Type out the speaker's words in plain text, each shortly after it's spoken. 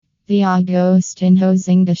The Agostinho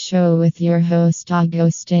Zinga Show with your host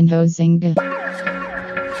Agostinho Zinga.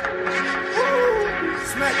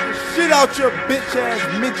 Smack the shit out your bitch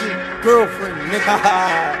ass midget girlfriend,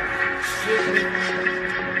 nigga.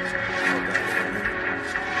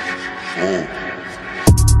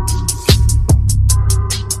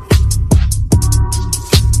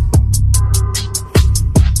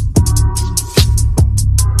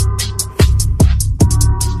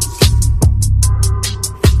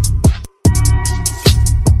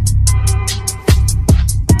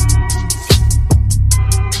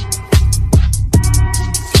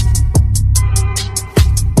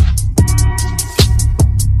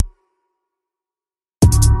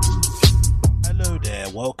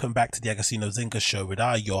 Welcome back to the Agostinho Zinga Show with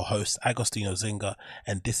your host Agostinho Zinga,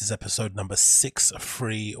 and this is episode number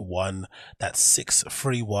 631. That's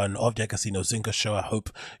 631 of the Agostinho Zinga Show. I hope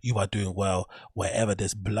you are doing well wherever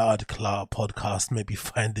this blood clot podcast may be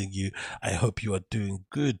finding you. I hope you are doing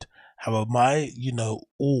good. How am I?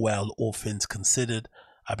 All well, all things considered.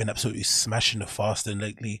 I've been absolutely smashing the fasting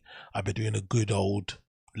lately. I've been doing a good old,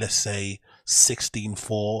 let's say,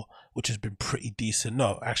 16-4, which has been pretty decent.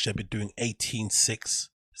 No, actually, I've been doing 18-6.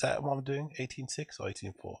 Is that what I'm doing? 18-6 or 18-4? Let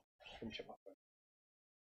me check my phone.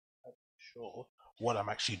 I'm not sure what I'm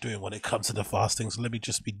actually doing when it comes to the fasting, so let me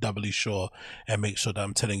just be doubly sure and make sure that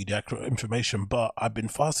I'm telling you the accurate information. But I've been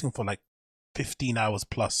fasting for like 15 hours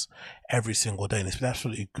plus every single day, and it's been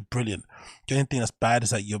absolutely brilliant. The only thing that's bad is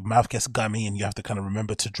that your mouth gets gummy and you have to kind of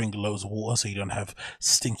remember to drink loads of water so you don't have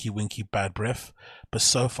stinky winky bad breath. But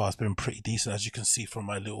so far it's been pretty decent, as you can see from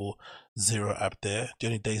my little zero app there. The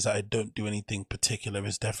only days that I don't do anything particular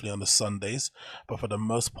is definitely on the Sundays, but for the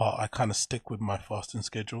most part I kind of stick with my fasting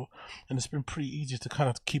schedule, and it's been pretty easy to kind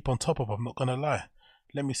of keep on top of. I'm not gonna lie.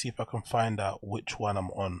 Let me see if I can find out which one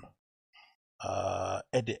I'm on. I'm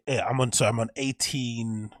on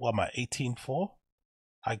 18. What am I? 18-4,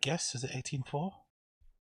 I guess. Is it 18-4? I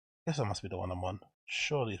guess that must be the one I'm on.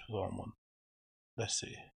 Surely it's the one I'm on. Let's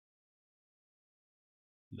see.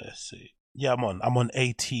 Yeah, I'm on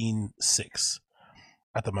 18-6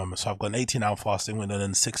 at the moment. So I've got an 18-hour fasting window and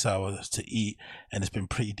then 6 hours to eat, and it's been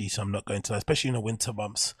pretty decent. I'm not going to lie, especially in the winter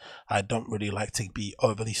months. I don't really like to be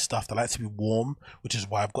overly stuffed. I like to be warm, which is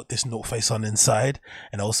why I've got this North Face on inside,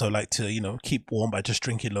 and I also like to keep warm by just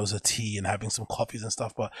drinking loads of tea and having some coffees and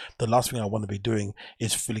stuff. But the last thing I want to be doing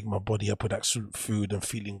is filling my body up with absolute food and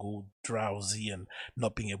feeling all drowsy and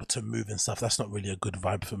not being able to move and stuff. That's not really a good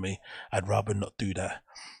vibe for me. I'd rather not do that.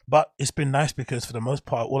 But it's been nice because for the most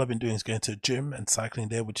part, all I've been doing is going to the gym and cycling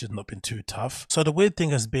there, which has not been too tough. So the weird thing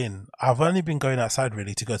has been, I've only been going outside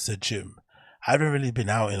really to go to the gym. I haven't really been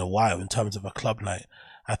out in a while in terms of a club night.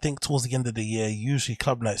 I think towards the end of the year, usually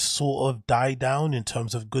club nights sort of die down in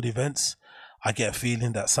terms of good events. I get a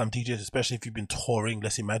feeling that some DJs, especially if you've been touring,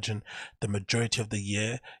 let's imagine the majority of the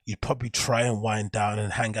year, you'd probably try and wind down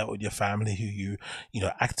and hang out with your family who you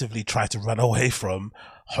actively try to run away from,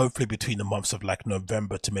 hopefully between the months of like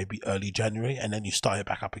November to maybe early January, and then you start it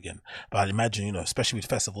back up again. But I'd imagine, especially with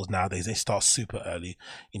festivals nowadays, they start super early.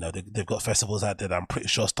 They've got festivals out there that I'm pretty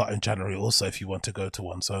sure start in January also if you want to go to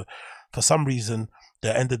one. So for some reason,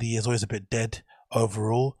 the end of the year is always a bit dead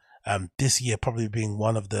overall. This year probably being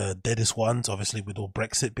one of the deadest ones, obviously with all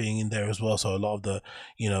Brexit being in there as well. So a lot of the,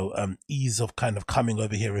 ease of kind of coming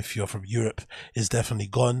over here if you're from Europe is definitely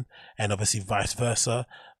gone, and obviously vice versa.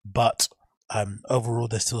 But overall,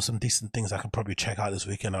 there's still some decent things I can probably check out this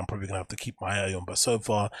weekend. I'm probably gonna have to keep my eye on, but so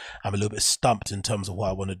far I'm a little bit stumped in terms of what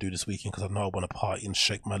I want to do this weekend, because I know I want to party and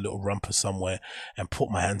shake my little rumper somewhere and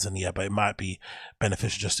put my hands in the air. But it might be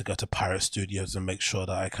beneficial just to go to Pirate Studios and make sure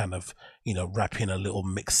that I kind of wrap in a little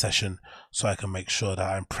mix session so I can make sure that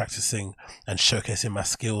I'm practicing and showcasing my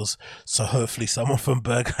skills. So hopefully someone from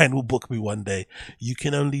Berghain will book me one day. You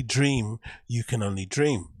can only dream.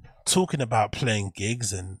 Talking about playing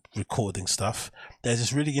gigs and recording stuff, there's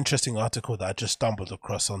this really interesting article that I just stumbled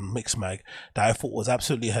across on Mixmag that I thought was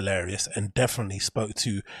absolutely hilarious and definitely spoke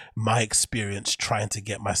to my experience trying to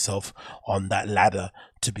get myself on that ladder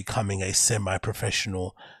to becoming a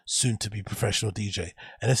semi-professional, soon-to-be professional DJ.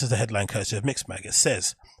 And this is the headline courtesy of Mixmag. It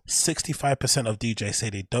says, 65% of DJs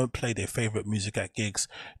say they don't play their favorite music at gigs.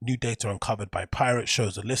 New data uncovered by Pirate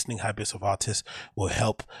shows the listening habits of artists will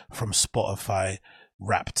help from Spotify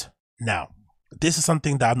Wrapped. Now, this is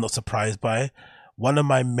something that I'm not surprised by. One of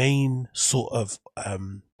my main kind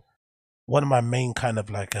of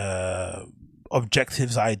like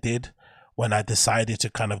objectives I did when I decided to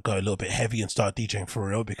kind of go a little bit heavy and start DJing for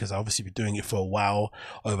real, because I obviously been doing it for a while,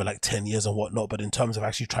 over like 10 years and whatnot, but in terms of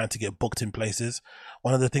actually trying to get booked in places,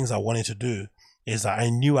 one of the things I wanted to do is that I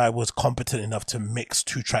knew I was competent enough to mix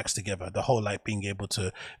 2 tracks together. The whole like being able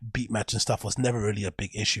to beat match and stuff was never really a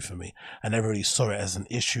big issue for me. I never really saw it as an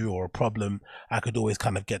issue or a problem. I could always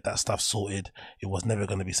kind of get that stuff sorted. It was never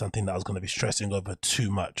going to be something that I was going to be stressing over too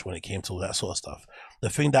much when it came to all that sort of stuff. The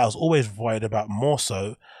thing that I was always worried about more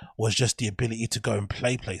so was just the ability to go and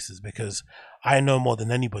play places, because I know more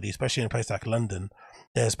than anybody, especially in a place like London,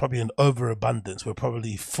 there's probably an overabundance. We're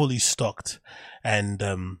probably fully stocked,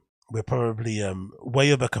 and we're probably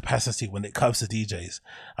way over capacity when it comes to DJs.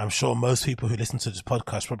 I'm sure most people who listen to this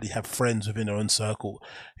podcast probably have friends within their own circle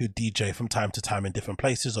who DJ from time to time in different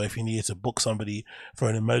places, or if you needed to book somebody for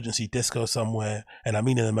an emergency disco somewhere, and I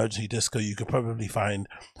mean an emergency disco, you could probably find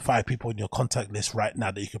 5 people in your contact list right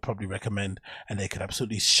now that you could probably recommend, and they could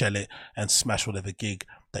absolutely shell it and smash whatever gig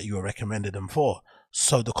that you were recommended them for.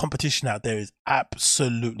 So the competition out there is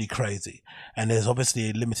absolutely crazy, and there's obviously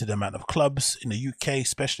a limited amount of clubs in the UK,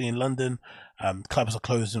 especially in London. Clubs are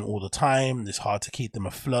closing all the time. It's hard to keep them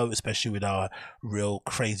afloat, especially with our real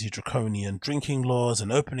crazy draconian drinking laws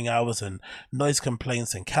and opening hours and noise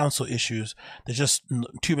complaints and council issues. There's just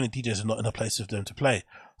too many DJs are not in a place for them to play,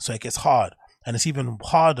 so it gets hard. And it's even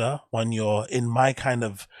harder when you're in my kind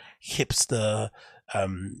of hipster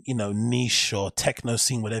niche or techno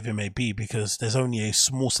scene, whatever it may be, because there's only a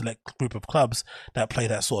small select group of clubs that play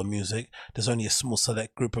that sort of music. There's only a small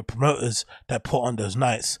select group of promoters that put on those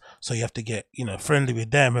nights. So you have to get, friendly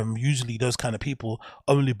with them. And usually those kind of people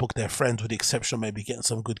only book their friends, with the exception of maybe getting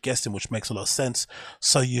some good guests in, which makes a lot of sense.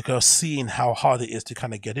 So you go seeing how hard it is to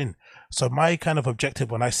kind of get in. So my kind of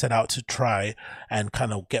objective when I set out to try and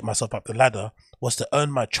kind of get myself up the ladder was to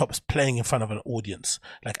earn my chops playing in front of an audience,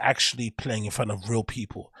 like actually playing in front of real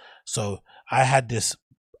people. So I had this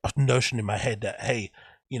notion in my head that, hey,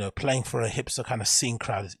 playing for a hipster kind of scene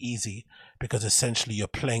crowd is easy, because essentially you're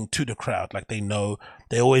playing to the crowd. Like, they know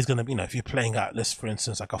they're always going to, if you're playing at, let's for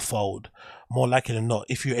instance, like a Fold, more likely than not,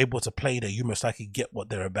 if you're able to play there, you most likely get what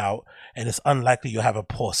they're about. And it's unlikely you'll have a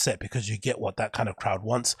poor set, because you get what that kind of crowd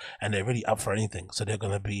wants, and they're really up for anything. So they're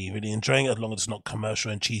going to be really enjoying it, as long as it's not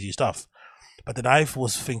commercial and cheesy stuff. But then I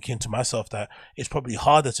was thinking to myself that it's probably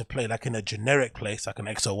harder to play like in a generic place like an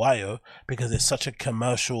XOYO, because it's such a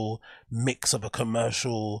commercial mix of a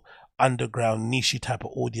commercial underground niche type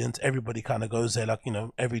of audience. Everybody kind of goes there like,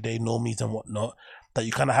 everyday normies and whatnot, that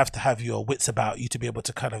you kind of have to have your wits about you to be able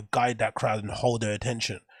to kind of guide that crowd and hold their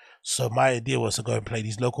attention. So my idea was to go and play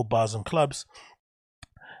these local bars and clubs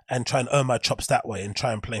and try and earn my chops that way, and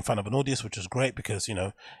try and play in front of an audience, which is great because,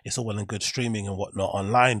 it's all well and good streaming and whatnot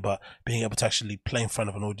online, but being able to actually play in front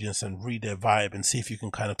of an audience and read their vibe and see if you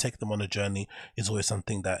can kind of take them on a journey is always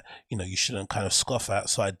something that, you shouldn't kind of scoff at.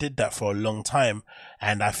 So I did that for a long time.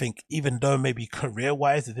 And I think even though maybe career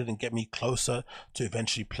wise, it didn't get me closer to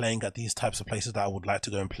eventually playing at these types of places that I would like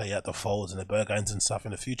to go and play at, the Folds and the Berghains and stuff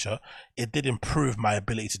in the future, it did improve my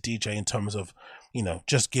ability to DJ in terms of,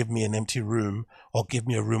 just give me an empty room, or give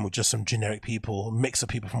me a room with just some generic people, mix of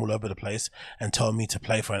people from all over the place, and tell me to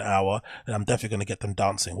play for an hour, and I'm definitely going to get them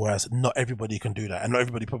dancing. Whereas not everybody can do that, and not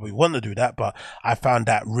everybody probably want to do that, but I found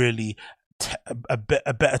that really a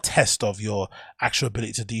better test of your actual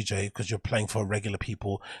ability to DJ, because you're playing for regular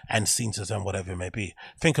people and scenes and whatever it may be.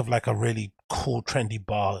 Think of like a really cool trendy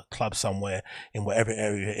bar club somewhere in whatever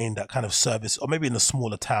area you're in, that kind of service, or maybe in a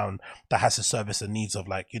smaller town that has to service the needs of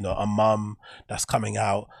like, a mum that's coming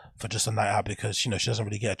out for just a night out because, she doesn't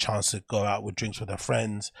really get a chance to go out with drinks with her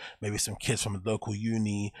friends, maybe some kids from a local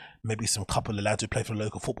uni, maybe some couple of lads who play for the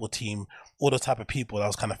local football team, all those type of people. I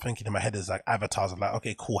was kind of thinking in my head as like avatars of like,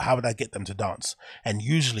 okay, cool, how would I get them to dance? And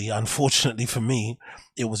usually, unfortunately for me,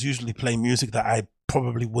 it was usually playing music that I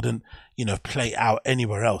probably wouldn't, play out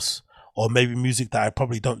anywhere else, or maybe music that I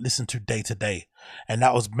probably don't listen to day to day. And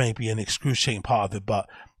that was maybe an excruciating part of it. But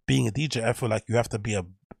being a DJ, I feel like you have to be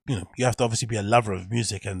you have to obviously be a lover of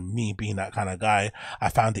music, and me being that kind of guy, I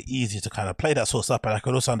found it easy to kind of play that sort of stuff. But I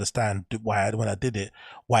could also understand why, when I did it,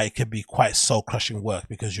 why it could be quite soul crushing work,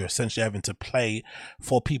 because you're essentially having to play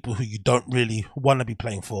for people who you don't really want to be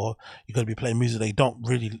playing for. You're going to be playing music they don't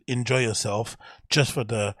really enjoy yourself, just for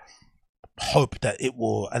the hope that it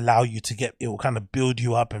will allow you to it will kind of build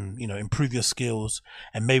you up and improve your skills,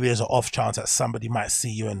 and maybe there's an off chance that somebody might see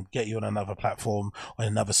you and get you on another platform or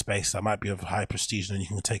in another space that might be of high prestige, and you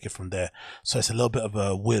can take it from there. So it's a little bit of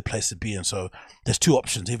a weird place to be in. So there's 2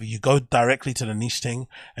 options: either you go directly to the niche thing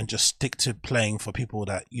and just stick to playing for people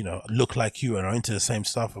that look like you and are into the same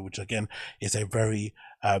stuff, which again is a very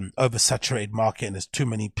oversaturated market, and there's too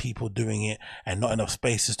many people doing it and not enough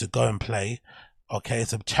spaces to go and play. Okay,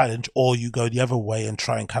 it's a challenge, or you go the other way and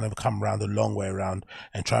try and kind of come around the long way around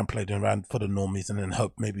and try and play them around for the normies, and then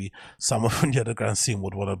hope maybe someone from the underground scene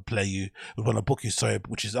would want to play you, would want to book you, sorry,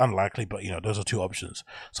 which is unlikely, but you know, those are two options.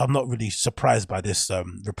 So I'm not really surprised by this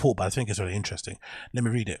report, but I think it's really interesting. Let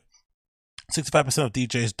me read it. 65% of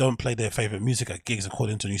DJs don't play their favorite music at gigs,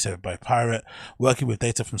 according to a new survey by Pirate. Working with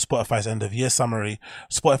data from Spotify's end of year summary,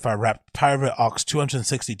 Spotify Wrapped, Pirate asked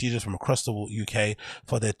 260 DJs from across the UK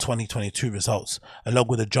for their 2022 results, along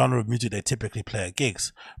with the genre of music they typically play at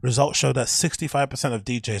gigs. Results show that 65% of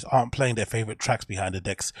DJs aren't playing their favorite tracks behind the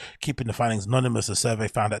decks. Keeping the findings anonymous, the survey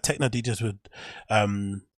found that techno DJs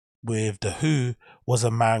with The Who was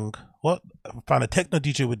among found a techno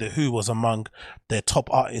DJ with The Who was among their top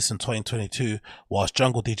artists in 2022, whilst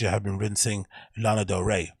jungle DJ have been rinsing Lana Del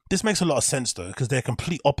Rey. This makes a lot of sense though, because they're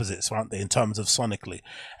complete opposites, aren't they, in terms of sonically.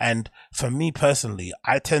 And for me personally,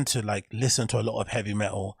 I tend to like listen to a lot of heavy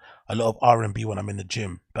metal, a lot of R&B when I'm in the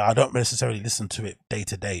gym, but I don't necessarily listen to it day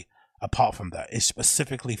to day. Apart from that, it's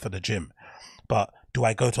specifically for the gym. But do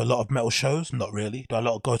I go to a lot of metal shows? Not really. Do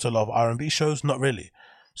I go to a lot of R&B shows? Not really.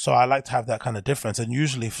 So I like to have that kind of difference. And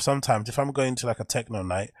usually sometimes if I'm going to like a techno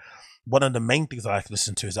night, one of the main things I like to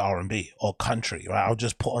listen to is R&B or country, right? I'll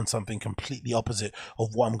just put on something completely opposite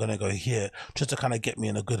of what I'm going to go hear, just to kind of get me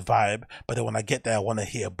in a good vibe. But then when I get there, I want to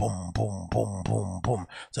hear boom, boom, boom, boom, boom.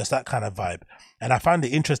 So it's that kind of vibe. And I find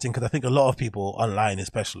it interesting because I think a lot of people online,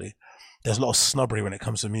 especially, there's a lot of snobbery when it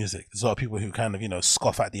comes to music. There's a lot of people who kind of, you know,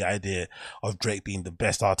 scoff at the idea of Drake being the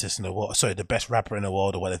best artist in the world, sorry, the best rapper in the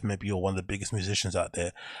world, or whatever, maybe you're one of the biggest musicians out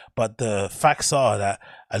there. But the facts are that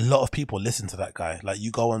a lot of people listen to that guy. Like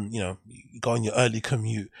you go on, you know, you go on your early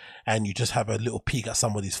commute and you just have a little peek at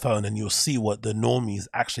somebody's phone and you'll see what the normies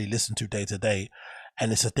actually listen to day to day.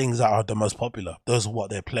 And it's the things that are the most popular. Those are what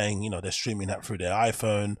they're playing, you know, they're streaming that through their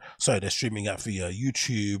iPhone. Sorry, they're streaming that via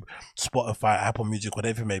YouTube, Spotify, Apple Music,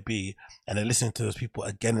 whatever it may be. And they're listening to those people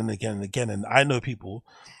again and again and again. And I know people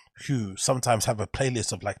who sometimes have a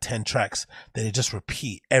playlist of like 10 tracks that they just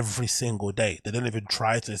repeat every single day. They don't even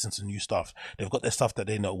try to listen to new stuff. They've got their stuff that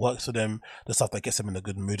they know works for them, the stuff that gets them in a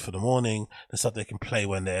good mood for the morning, the stuff they can play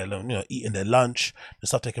when they're, you know, eating their lunch, the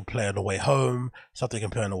stuff they can play on the way home, stuff they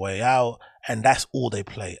can play on the way out. And that's all they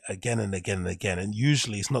play again and again and again. And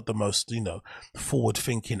usually it's not the most, you know, forward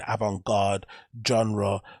thinking, avant-garde,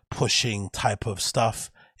 genre pushing type of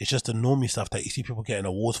stuff. It's just the normie stuff that you see people getting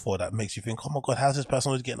awards for that makes you think, oh my God, how's this person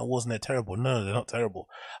always getting awards and they're terrible? No, they're not terrible.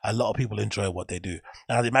 A lot of people enjoy what they do.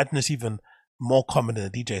 And I'd imagine it's even more common in the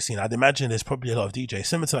DJ scene. I'd imagine there's probably a lot of DJs,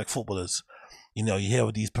 similar to like footballers. You know, you hear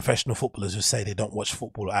with these professional footballers who say they don't watch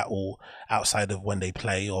football at all outside of when they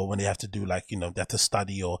play or when they have to do like, you know, they have to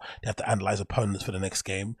study or they have to analyze opponents for the next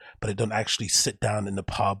game, but they don't actually sit down in the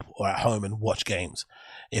pub or at home and watch games.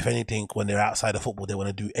 If anything, when they're outside of football, they want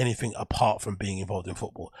to do anything apart from being involved in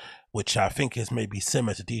football, which I think is maybe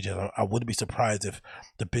similar to DJs. I wouldn't be surprised if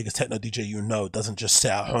the biggest techno DJ you know doesn't just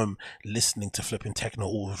sit at home listening to flipping techno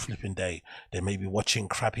all flipping day. They may be watching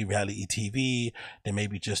crappy reality TV. They may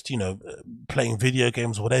be just, you know, playing video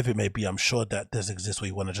games, whatever it may be. I'm sure that does exist where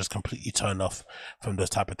you want to just completely turn off from those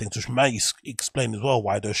type of things, which might explain as well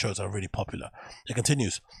why those shows are really popular. It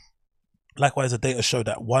continues. Likewise, the data showed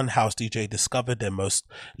that one house DJ discovered their most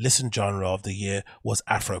listened genre of the year was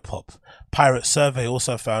Afropop. Pirate survey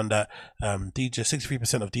also found that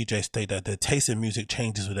 63% of DJs state that their taste in music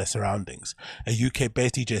changes with their surroundings. A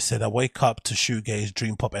UK-based DJ said, I wake up to shoegaze,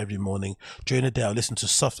 dream pop every morning. During the day, I listen to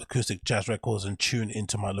soft acoustic jazz records and tune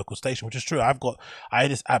into my local station, which is true. I had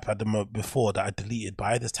this app at the moment before that I deleted, but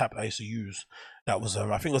I had this tab I used to use that was, I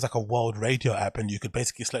think it was like a world radio app, and you could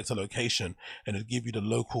basically select a location and it would give you the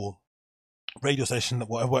local radio station that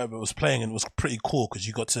whatever it was playing, and it was pretty cool because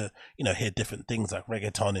you got to, you know, hear different things like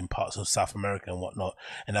reggaeton in parts of South America and whatnot,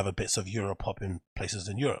 and other bits of Europop in places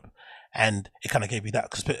in Europe. And it kind of gave you that,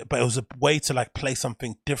 but it was a way to like play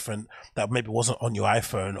something different that maybe wasn't on your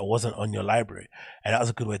iPhone or wasn't on your library, and that was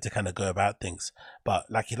a good way to kind of go about things. But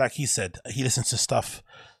like he said, he listens to stuff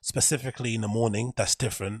specifically in the morning that's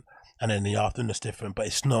different, and then in the afternoon that's different, but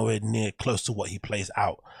it's nowhere near close to what he plays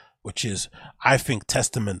out, which is, I think,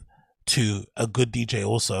 testament to a good DJ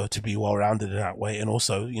also to be well rounded in that way. And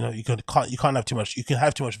also, you know, you can't have too much. You can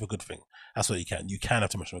have too much of a good thing. That's what you can. You can have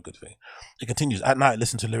too much of a good thing. It continues. At night,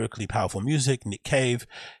 listen to lyrically powerful music, Nick Cave,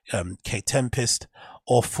 Kate Tempest,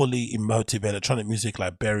 or fully emotive electronic music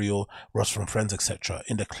like Burial, Ross from Friends, etc.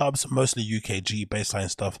 In the clubs, mostly UKG bassline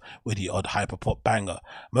stuff with the odd hyperpop banger.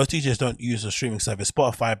 Most DJs don't use the streaming service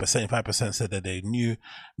Spotify, but 75% said that they knew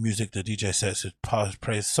music the DJ sets would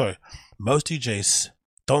praise. Sorry, most DJs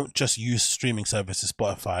don't just use streaming services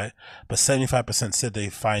Spotify, but 75% said they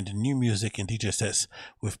find new music in DJ sets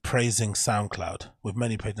with many praising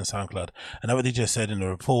SoundCloud. Another DJ said in the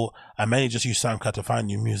report, I mainly just use SoundCloud to find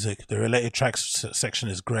new music. The related tracks section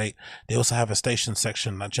is great. They also have a station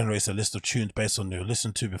section that generates a list of tunes based on your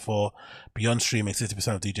listened to before. Beyond streaming,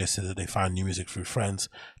 60% of DJs said that they find new music through friends.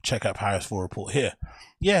 Check out Paris for a report here.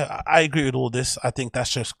 Yeah, I agree with all this. I think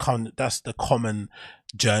that's the common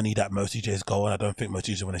journey that most DJs go on. I don't think most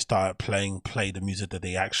DJs, when they start play the music that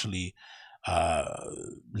they actually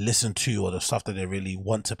listen to, or the stuff that they really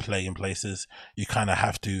want to play in places. You kind of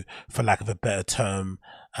have to, for lack of a better term,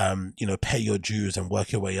 pay your dues and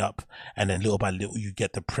work your way up, and then little by little you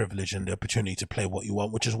get the privilege and the opportunity to play what you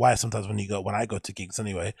want, which is why sometimes when I go to gigs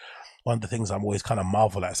anyway, one of the things I'm always kind of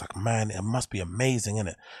marvel at, it's like, man, it must be amazing,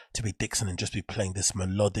 innit, to be Dixon and just be playing this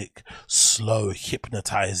melodic, slow,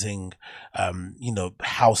 hypnotizing,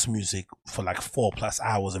 house music for like 4+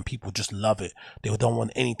 hours, and people just love it. They don't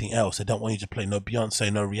want anything else. They don't want you to play no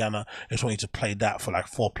Beyonce, no Rihanna. They just want you to play that for like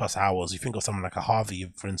 4+ hours. You think of someone like a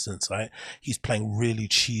Harvey, for instance, right? He's playing really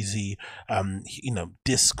cheesy,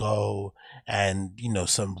 disco and,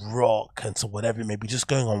 some rock and so whatever it may be, just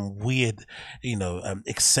going on weird,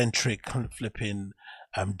 eccentric kind of flipping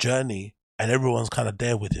journey, and everyone's kind of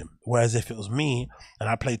there with him. Whereas if it was me and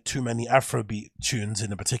I played too many Afrobeat tunes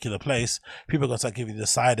in a particular place, people are going to start giving you the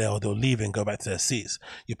side eye, or they'll leave and go back to their seats.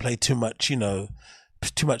 You play too much,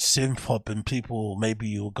 too much synth pop, and people, maybe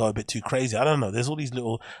you'll go a bit too crazy. I don't know. There's all these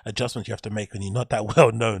little adjustments you have to make when you're not that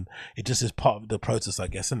well known. It just is part of the process, I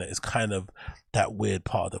guess, isn't it? It's kind of that weird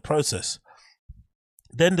part of the process.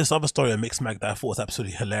 Then this other story on Mixmag that I thought was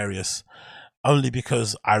absolutely hilarious, only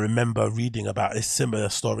because I remember reading about a similar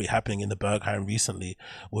story happening in the Berghain recently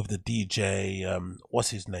with the DJ,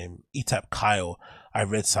 what's his name? Etap Kyle. I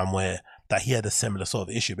read somewhere that he had a similar sort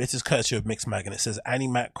of issue. But this is courtesy of Mixmag, and it says, Annie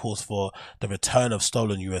Mac calls for the return of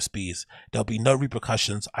stolen USBs. There'll be no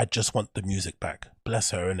repercussions. I just want the music back.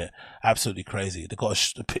 Bless her, innit? Absolutely crazy. They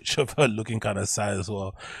got a picture of her looking kind of sad as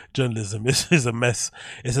well. Journalism is a mess.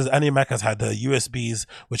 It says Annie Mac has had the USBs,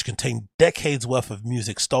 which contain decades worth of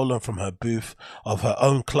music, stolen from her booth of her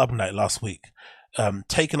own club night last week.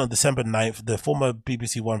 Taken on December 9th, the former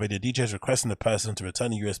BBC One radio DJ is requesting the person to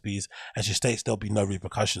return the USBs, and she states there'll be no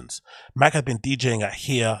repercussions. Mac had been DJing at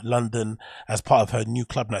Here, London, as part of her new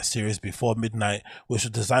club night series Before Midnight, which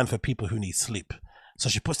was designed for people who need sleep. So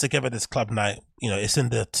she puts together this club night. It's in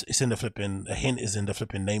the flipping, a hint is in the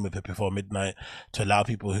flipping name of it, Before Midnight, to allow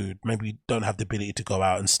people who maybe don't have the ability to go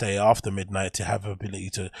out and stay after midnight to have the ability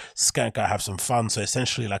to skank out, have some fun. So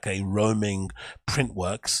essentially like a roaming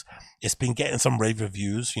Printworks. It's been getting some rave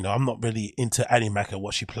reviews. I'm not really into Annie Mac at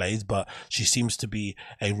what she plays, but she seems to be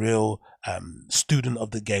a real student of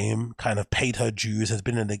the game, kind of paid her dues, has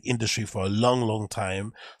been in the industry for a long, long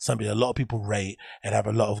time. Somebody a lot of people rate and have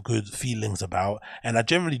a lot of good feelings about. And I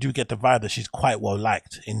generally do get the vibe that she's quite well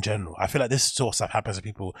liked in general. I feel like this sort of stuff happens to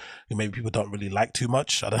people who maybe people don't really like too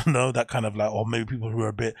much. I don't know, that kind of like, or maybe people who are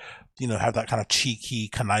a bit, have that kind of cheeky,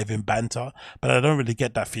 conniving banter. But I don't really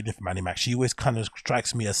get that feeling from Annie Mac. She always kind of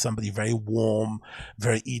strikes me as somebody very warm,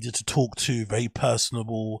 very easy to talk to, very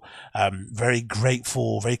personable, very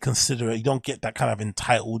grateful, very considerate. You don't get that kind of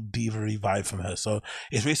entitled diva-y vibe from her. So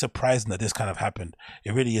it's really surprising that this kind of happened.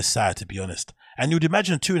 It really is sad, to be honest. And you'd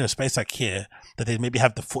imagine too, in a space like Here, that they maybe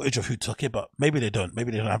have the footage of who took it, but maybe they don't. Maybe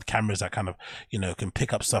they don't have cameras that kind of, can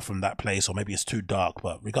pick up stuff from that place, or maybe it's too dark.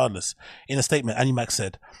 But regardless, in a statement, Annie Mac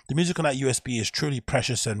said, the music on that USB is truly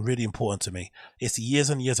precious and really important to me. It's years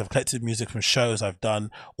and years of collected music from shows I've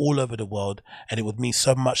done all over the world, and it would mean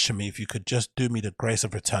so much to me if you could just do me the grace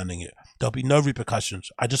of returning it. There'll be no repercussions.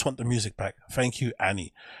 I just want the music back. Thank you,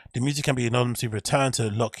 Annie. The music can be anonymously returned to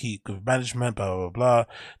Lockheed management, blah, blah, blah.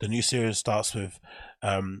 The new series starts with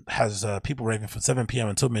has people raving from 7 p.m.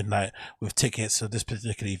 until midnight, with tickets for this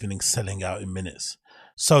particular evening selling out in minutes.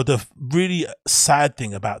 So the really sad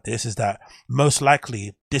thing about this is that most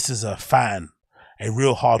likely this is a fan, a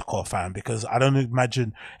real hardcore fan, because I don't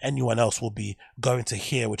imagine anyone else will be going to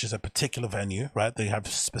Here, which is a particular venue, right? They have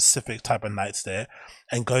specific type of nights there,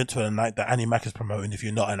 and going to a night that Annie Mac is promoting. If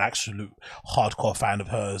you're not an absolute hardcore fan of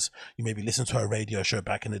hers, you maybe listen to her radio show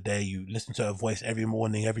back in the day, you listen to her voice every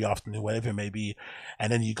morning, every afternoon, whatever it may be,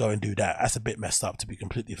 and then you go and do that. That's a bit messed up, to be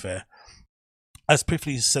completely fair. As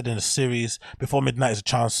previously said in the series, Before Midnight is a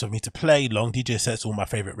chance for me to play long DJ sets, all my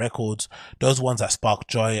favorite records, those ones that spark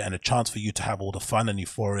joy, and a chance for you to have all the fun and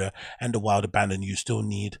euphoria and the wild abandon you still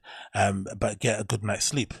need, but get a good night's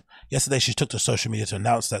sleep. Yesterday, she took to social media to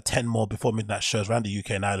announce that 10 more Before Midnight shows around the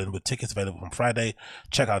UK and Ireland with tickets available from Friday.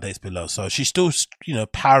 Check out dates below. So she's still,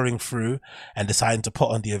 powering through and deciding to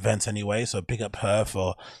put on the events anyway. So big up her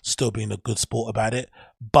for still being a good sport about it.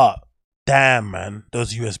 But damn, man,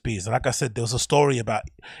 those USBs. And like I said, there was a story about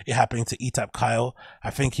it happening to ETAP Kyle. I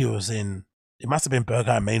think he was in, it must have been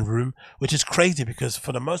Berghain main room, which is crazy because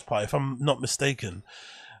for the most part, if I'm not mistaken,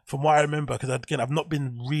 from what I remember, because again, I've not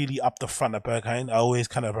been really up the front of Berghain. I always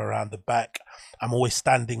kind of around the back. I'm always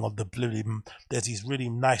standing on the blue. There's these really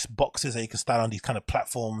nice boxes that you can stand on, these kind of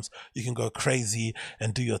platforms. You can go crazy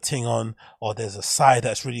and do your thing on. Or there's a side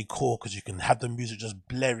that's really cool because you can have the music just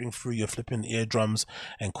blaring through your flipping eardrums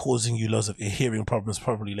and causing you loads of hearing problems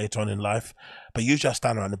probably later on in life. But usually I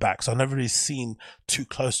stand around the back, so I've never really seen too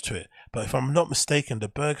close to it. But if I'm not mistaken, the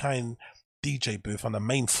Berghain DJ booth on the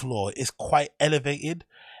main floor is quite elevated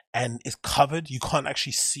and it's covered. You can't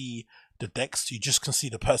actually see the decks. You just can see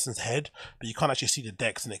the person's head, but you can't actually see the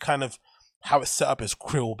decks. And it kind of, how it's set up is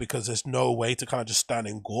krill because there's no way to kind of just stand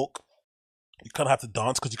and gawk. You kind of have to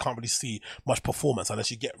dance because you can't really see much performance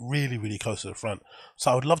unless you get really, really close to the front.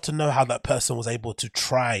 So I would love to know how that person was able to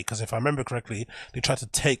try, because if I remember correctly, they tried to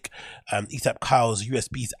take ETAP Kyle's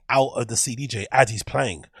USBs out of the CDJ as he's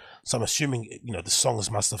playing. So I'm assuming, the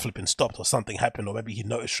songs must have flipping stopped or something happened, or maybe he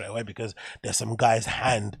noticed straight away because there's some guy's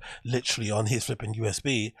hand literally on his flipping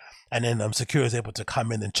USB. And then Secure is able to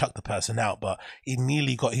come in and chuck the person out, but he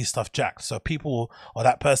nearly got his stuff jacked. So people, or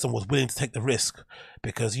that person was willing to take the risk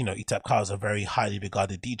because, ETAP Kyle is a very highly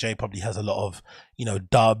regarded DJ, probably has a lot of,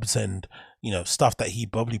 dubs and, stuff that he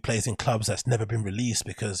probably plays in clubs that's never been released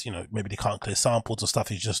because, maybe they can't clear samples or stuff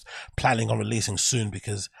he's just planning on releasing soon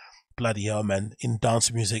because bloody hell, man, in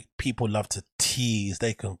dance music, people love to tease.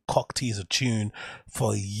 They can cock tease a tune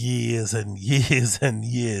for years and years and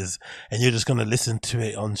years, and you're just going to listen to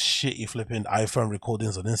it on shitty flipping iPhone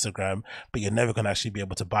recordings on Instagram, but you're never going to actually be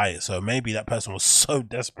able to buy it. So maybe that person was so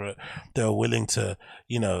desperate they were willing to,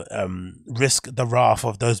 risk the wrath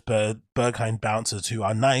of those Berghain bouncers who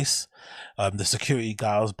are nice, the security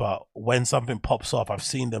guys, but when something pops off, I've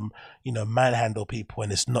seen them, manhandle people,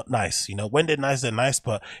 and it's not nice. When they're nice,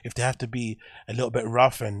 but if they have to be a little bit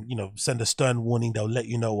rough and, send a stern warning, they'll let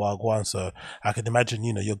you know while go on. So I can imagine,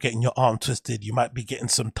 you're getting your arm twisted, you might be getting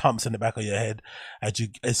some thumps in the back of your head as you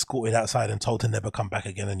escorted outside and told to never come back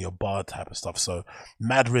again, and your bar type of stuff. So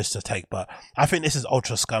mad risk to take, but I think this is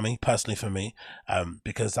ultra scummy personally for me,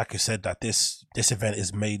 because like I said, that this event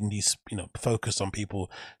is mainly, focused on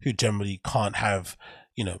people who generally can't have,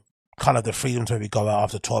 kind of the freedom to maybe go out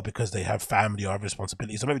after tour because they have family or have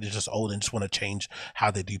responsibilities, or maybe they're just old and just want to change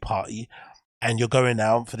how they do party. And you're going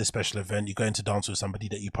out for this special event, you're going to dance with somebody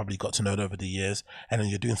that you probably got to know over the years, and then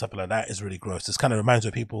you're doing something like that is really gross. This kind of reminds you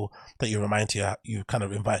of people that you kind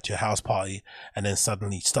of invite to your house party, and then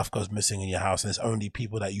suddenly stuff goes missing in your house, and it's only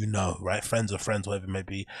people that you know, right? Friends of friends, whatever it may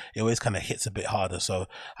be. It always kind of hits a bit harder. So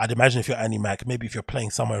I'd imagine if you're Annie Mac, maybe if you're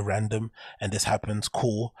playing somewhere random and this happens,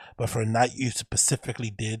 cool. But for a night you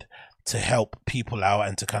specifically did to help people out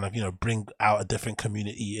and to kind of, bring out a different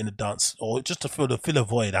community in the dance, or just to fill a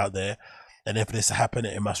void out there. And if this happened,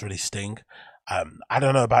 it must really sting. I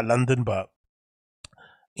don't know about London, but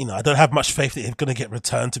I don't have much faith that it's going to get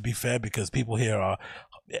returned, to be fair, because people are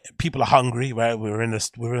hungry, right? We're in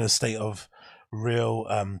a state of real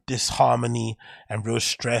disharmony and real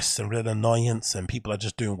stress and real annoyance, and people are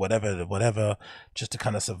just doing whatever just to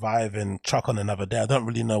kind of survive and truck on another day. I don't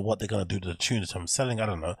really know what they're going to do to the tunes that I'm selling. I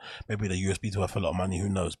don't know, maybe the USB's worth a lot of money, who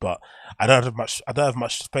knows, but I don't have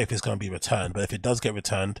much faith it's going to be returned. But if it does get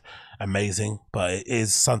returned, amazing. But it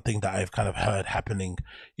is something that I've kind of heard happening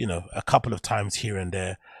a couple of times here and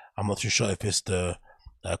there. I'm not too sure if it's the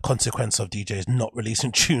consequence of DJs not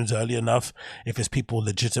releasing tunes early enough, if it's people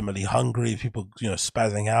legitimately hungry, people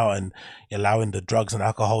spazzing out and allowing the drugs and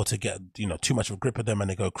alcohol to get too much of a grip of them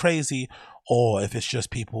and they go crazy, or if it's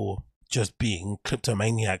just people just being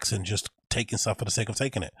kleptomaniacs and just taking stuff for the sake of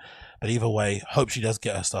taking it. But either way, hope she does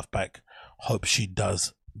get her stuff back.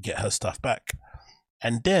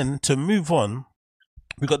 And then to move on,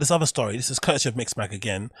 we got this other story. This is courtesy of Mixmag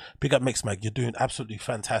again. Big up Mixmag. You're doing absolutely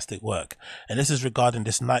fantastic work. And this is regarding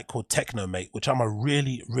this night called Technomate, which I'm a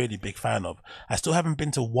really, really big fan of. I still haven't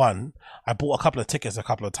been to one. I bought a couple of tickets a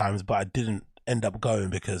couple of times, but I didn't end up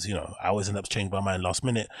going because, I always end up changing my mind last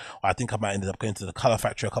minute. Or I think I might end up going to the Colour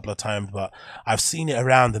Factory a couple of times, but I've seen it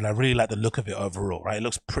around and I really like the look of it overall, right? It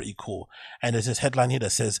looks pretty cool. And there's this headline here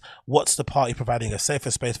that says, "What's the party providing a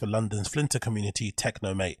safer space for London's Flinter community,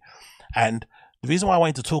 Technomate?" And the reason why I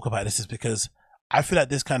wanted to talk about this is because I feel like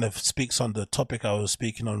this kind of speaks on the topic I was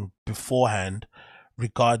speaking on beforehand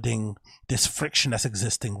regarding this friction that's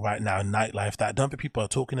existing right now in nightlife that I don't think people are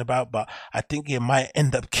talking about, but I think it might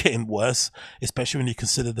end up getting worse, especially when you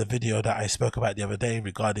consider the video that I spoke about the other day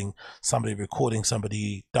regarding somebody recording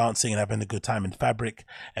somebody dancing and having a good time in Fabric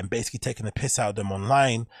and basically taking the piss out of them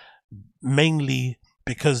online, mainly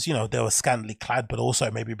because, you know, they were scantily clad, but also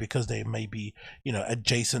maybe because they may be, you know,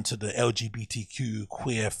 adjacent to the LGBTQ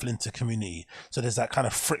queer Flinter community. So there's that kind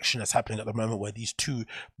of friction that's happening at the moment where these two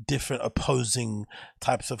different opposing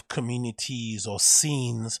types of communities or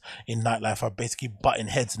scenes in nightlife are basically butting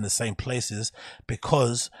heads in the same places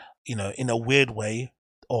because, you know, in a weird way,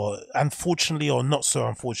 or unfortunately or not so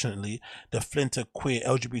unfortunately, the Flinter queer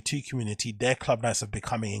LGBT community, their club nights are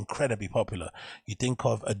becoming incredibly popular. You think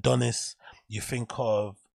of Adonis, you think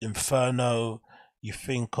of Inferno, you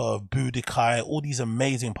think of Budokai, all these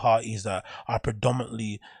amazing parties that are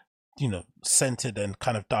predominantly, you know, centered and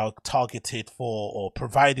kind of targeted for or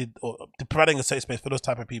providing a safe space for those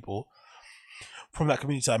type of people from that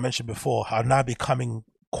community I mentioned before, are now becoming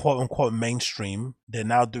quote unquote mainstream. They're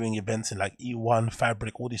now doing events in like E1,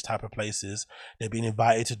 Fabric, all these type of places. They've been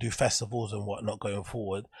invited to do festivals and whatnot going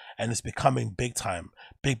forward, and it's becoming big time.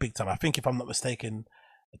 I think, if I'm not mistaken,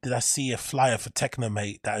 did I see a flyer for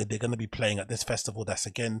Technomate that they're going to be playing at this festival that's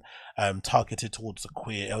again targeted towards the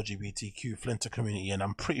queer LGBTQ Flinter community, and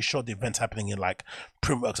I'm pretty sure the event's happening in like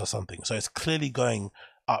Printworks or something. So it's clearly going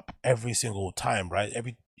up every single time, right?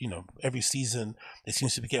 Every season it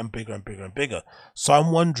seems to be getting bigger and bigger and bigger. So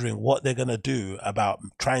I'm wondering what they're going to do about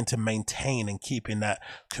trying to maintain and keeping that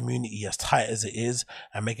community as tight as it is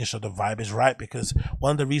and making sure the vibe is right, because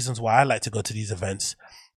one of the reasons why I like to go to these events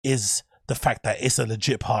is the fact that it's a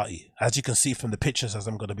legit party. As you can see from the pictures as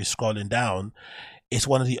I'm going to be scrolling down, it's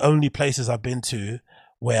one of the only places I've been to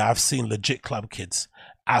where I've seen legit club kids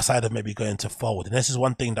outside of maybe going to Forward. And this is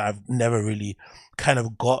one thing that I've never really kind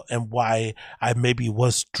of got, and why I maybe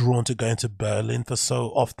was drawn to going to Berlin for so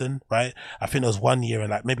often, right? I think there was one year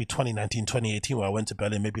in like maybe 2019, 2018 where I went to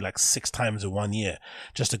Berlin maybe like 6 times in 1 year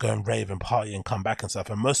just to go and rave and party and come back and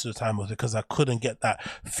stuff. And most of the time was because I couldn't get that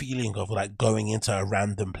feeling of like going into a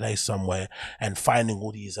random place somewhere and finding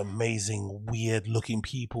all these amazing, weird looking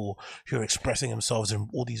people who are expressing themselves in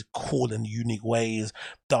all these cool and unique ways,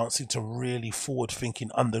 dancing to really forward thinking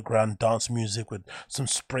underground dance music with some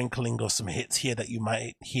sprinkling of some hits here that you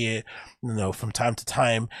might hear, you know, from time to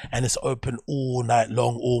time, and it's open all night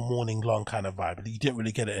long, all morning long kind of vibe. You didn't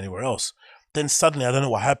really get it anywhere else. Then suddenly, I don't know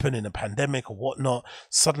what happened in the pandemic or whatnot,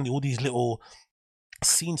 suddenly all these little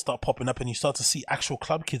scenes start popping up and you start to see actual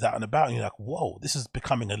club kids out and about, and you're like, whoa, this is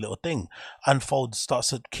becoming a little thing. Unfold starts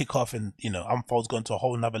to kick off, and you know, Unfold's going to a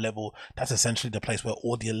whole nother level. That's essentially the place where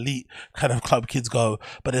all the elite kind of club kids go.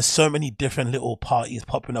 But there's so many different little parties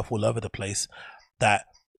popping up all over the place that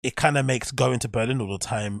it kind of makes going to Berlin all the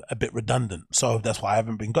time a bit redundant. So that's why I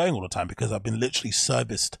haven't been going all the time, because I've been literally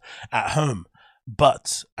serviced at home.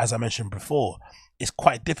 But as I mentioned before, it's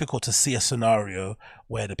quite difficult to see a scenario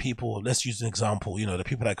where the people, let's use an example, you know, the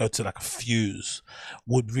people that go to like a Fuse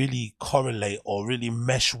would really correlate or really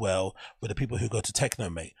mesh well with the people who go to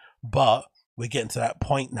Technomate. But we're getting to that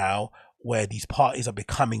point now where these parties are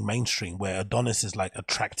becoming mainstream, where Adonis is like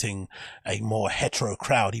attracting a more hetero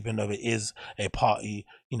crowd, even though it is a party,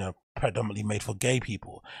 you know, predominantly made for gay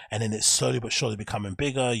people. And then it's slowly but surely becoming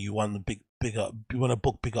bigger. You want you want to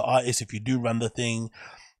book bigger artists if you do run the thing.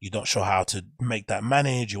 You're not sure how to make that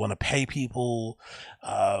manage. You want to pay people.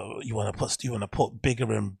 You want to put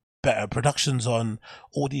bigger and better productions on.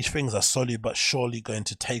 All these things are slowly but surely going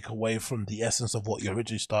to take away from the essence of what you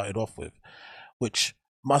originally started off with, which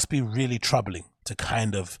must be really troubling to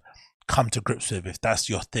kind of come to grips with if that's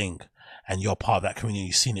your thing and you're part of that community.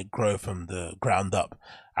 You've seen it grow from the ground up.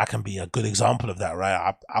 I can be a good example of that,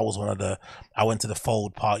 right? I went to the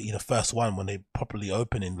Fold party, the first one when they properly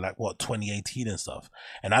opened in like 2018 and stuff.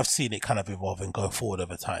 And I've seen it kind of evolve and go forward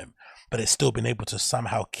over time, but it's still been able to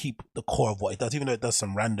somehow keep the core of what it does, even though it does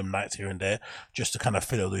some random nights here and there just to kind of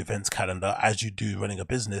fill the events calendar as you do running a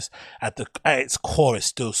business. At its core, it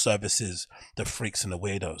still services the freaks and the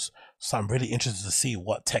weirdos. So I'm really interested to see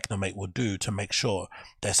what Technomate will do to make sure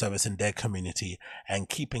they're servicing their community and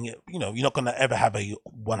keeping it, you know, you're not going to ever have a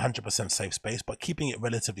 100% safe space, but keeping it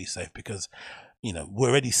relatively safe, because, you know, we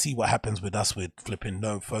already see what happens with us with flipping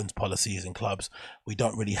no phones policies in clubs. We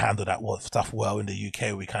don't really handle that stuff well in the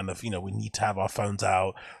UK. We kind of, you know, we need to have our phones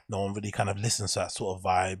out. No one really kind of listens to that sort of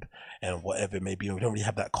vibe and whatever it may be. We don't really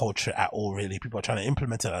have that culture at all, really. People are trying to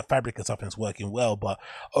implement it at Fabric and stuff, and it's working well, but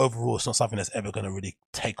overall it's not something that's ever going to really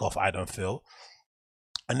take off, I don't feel.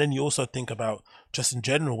 And then you also think about just in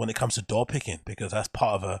general when it comes to door picking, because that's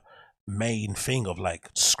part of a main thing of like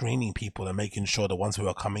screening people and making sure the ones who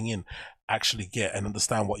are coming in actually get and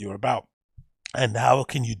understand what you're about. And how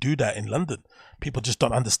can you do that in London? People just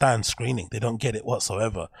don't understand screening. They don't get it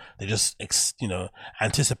whatsoever. They just,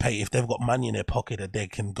 anticipate if they've got money in their pocket that they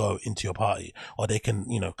can go into your party, or they can,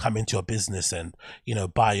 come into your business and,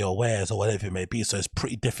 buy your wares or whatever it may be. So it's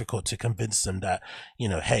pretty difficult to convince them that,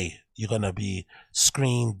 hey, you're going to be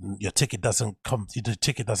screened. Your ticket doesn't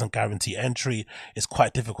guarantee entry. It's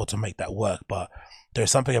quite difficult to make that work. But there's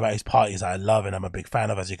something about his parties I love and I'm a big fan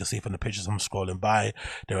of, as you can see from the pictures I'm scrolling by.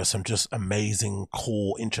 There are some just amazing,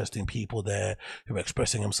 cool, interesting people there who are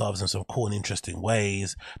expressing themselves in some cool and interesting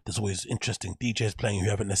ways. There's always interesting DJs playing you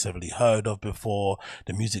haven't necessarily heard of before.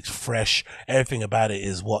 The music's fresh. Everything about it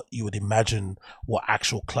is what you would imagine what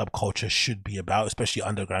actual club culture should be about, especially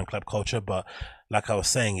underground club culture. But like I was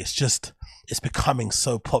saying, it's becoming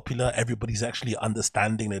so popular. Everybody's actually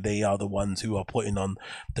understanding that they are the ones who are putting on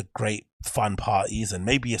the great fun parties. And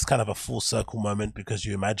maybe it's kind of a full circle moment, because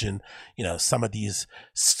you imagine, some of these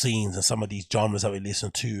scenes and some of these genres that we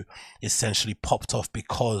listen to essentially popped off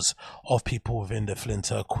because of people within the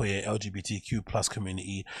Flinter queer LGBTQ plus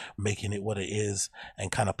community making it what it is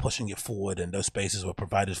and kind of pushing it forward. And those spaces were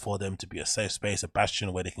provided for them to be a safe space, a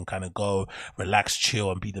bastion where they can kind of go, relax,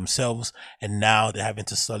 chill, and be themselves. And now they're having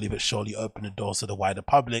to slowly but surely open the doors to the wider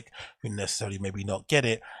public who necessarily maybe not get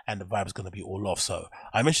it, and the vibe's going to be all off. So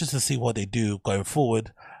I'm interested to see what they do going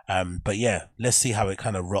forward. But yeah, let's see how it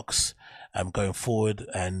kind of rocks going forward,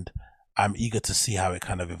 and I'm eager to see how it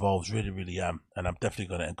kind of evolves. Really, really am. And I'm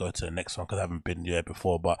definitely going to go to the next one because I haven't been there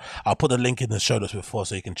before. But I'll put the link in the show notes before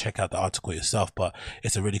so you can check out the article yourself. But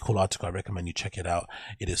it's a really cool article. I recommend you check it out.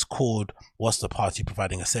 It is called "What's the Party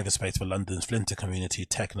Providing a Safer Space for London's Flinter Community,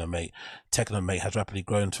 Technomate." Technomate has rapidly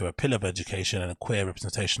grown to a pillar of education and a queer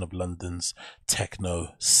representation of London's techno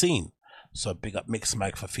scene. So big up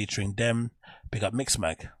Mixmag for featuring them. Big up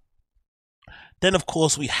Mixmag. Then, of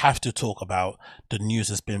course, we have to talk about the news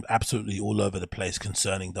that's been absolutely all over the place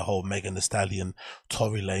concerning the whole Megan Thee Stallion,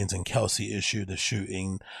 Tory Lanez and Kelsey issue, the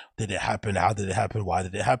shooting. Did it happen? How did it happen? Why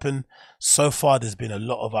did it happen? So far, there's been a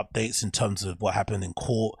lot of updates in terms of what happened in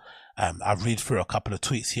court. I've read through a couple of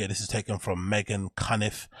tweets here. This is taken from Megan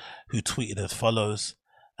Cuniff, who tweeted as follows.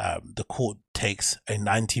 The court takes a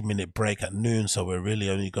 90-minute break at noon, so we're really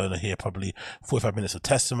only going to hear probably 45 minutes of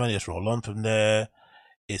testimony. Let's roll on from there.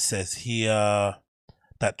 It says here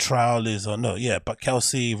that trial is but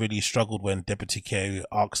Kelsey really struggled when Deputy K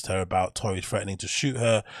asked her about Tory threatening to shoot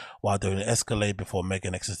her while doing an Escalade before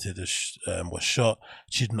Megan exited was shot.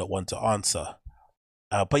 She did not want to answer.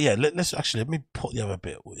 But yeah, let me put the other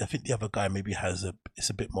bit. I think the other guy maybe it's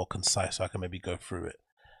a bit more concise, so I can maybe go through it.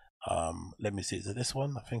 Let me see, is it this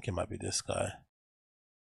one? I think it might be this guy.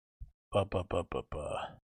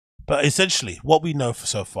 But essentially, what we know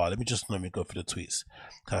so far, let me go through the tweets,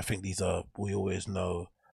 because I think we always know.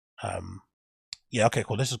 Yeah, okay,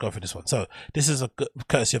 cool. Let's just go through this one. So this is a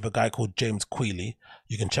courtesy of a guy called James Quealy.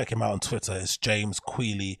 You can check him out on Twitter. It's James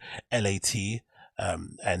Quealy, LAT.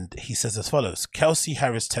 And he says as follows: Kelsey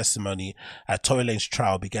Harris' testimony at Tory Lanez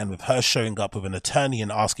trial began with her showing up with an attorney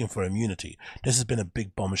and asking for immunity. This has been a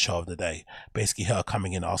big bombshell of the day. Basically, her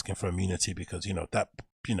coming in asking for immunity because, that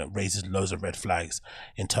raises loads of red flags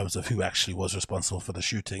in terms of who actually was responsible for the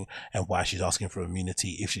shooting and why she's asking for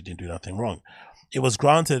immunity if she didn't do nothing wrong. It was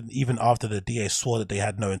granted even after the DA swore that they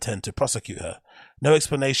had no intent to prosecute her. No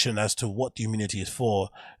explanation as to what the immunity is for,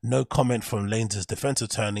 no comment from Lanez's defense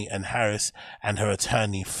attorney, and Harris and her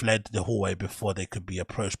attorney fled the hallway before they could be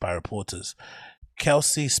approached by reporters.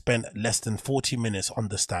 Kelsey spent less than 40 minutes on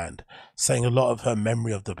the stand, saying a lot of her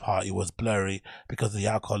memory of the party was blurry because of the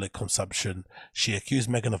alcoholic consumption. She accused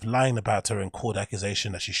Megan of lying about her and called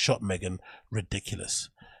accusation that she shot Megan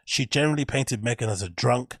ridiculous. She generally painted Megan as a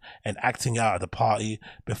drunk and acting out at the party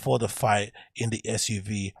before the fight in the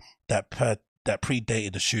SUV that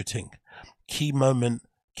predated the shooting. Key moment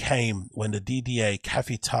came when the DDA,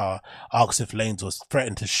 Kathy Tarr, asked if Lanez was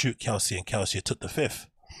threatened to shoot Kelsey, and Kelsey took the fifth.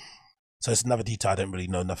 So it's another detail I don't really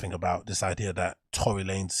know nothing about, this idea that Tory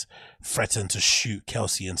Lanez threatened to shoot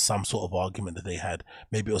Kelsey in some sort of argument that they had.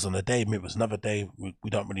 Maybe it was on a day, maybe it was another day. We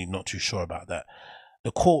don't really, not too sure about that.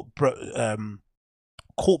 The court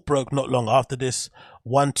broke not long after this.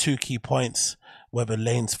 2 key points: whether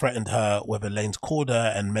Lanez threatened her, whether Lanez called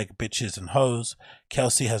her and Meg bitches and hoes.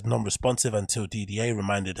 Kelsey has non-responsive until DDA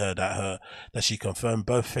reminded her that she confirmed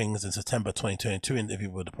both things in September 2022 interview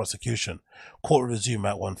with the prosecution. Court resumed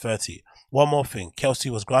at 1:30. One more thing, Kelsey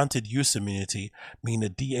was granted use immunity, meaning the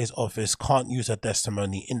DA's office can't use her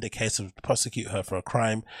testimony in the case of prosecute her for a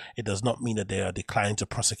crime. It does not mean that they are declining to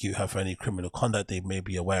prosecute her for any criminal conduct they may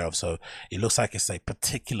be aware of. So it looks like it's a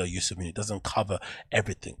particular use immunity. It doesn't cover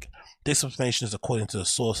everything. This explanation is according to the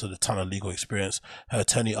source of the ton of legal experience. Her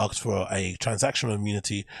attorney asked for a transactional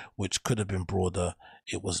immunity, which could have been broader.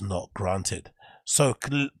 It was not granted. So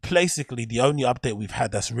basically, the only update we've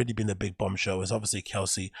had that's really been a big bombshell is obviously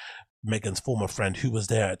Kelsey, Megan's former friend, who was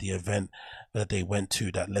there at the event that they went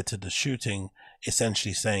to that led to the shooting,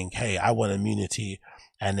 essentially saying, hey, I want immunity.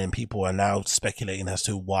 And then people are now speculating as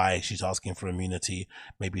to why she's asking for immunity.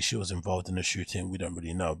 Maybe she was involved in the shooting. We don't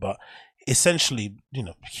really know. But essentially, you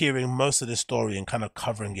know, hearing most of this story and kind of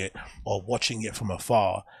covering it or watching it from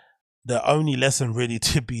afar, the only lesson really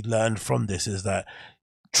to be learned from this is that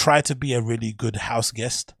try to be a really good house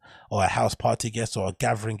guest or a house party guest or a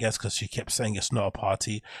gathering guest, because she kept saying it's not a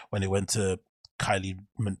party when they went to Kylie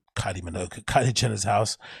Jenner's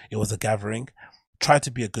house. It was a gathering. Try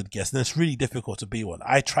to be a good guest, and it's really difficult to be one.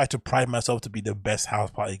 I try to pride myself to be the best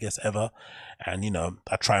house party guest ever, and you know,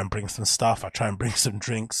 I try and bring some stuff, I try and bring some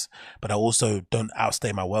drinks, but I also don't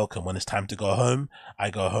outstay my welcome. When it's time to go home,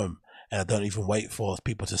 I go home, and I don't even wait for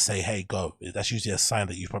people to say, hey, go. That's usually a sign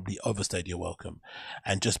that you've probably overstayed your welcome.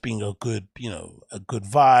 And just being a good, you know, a good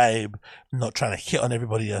vibe, not trying to hit on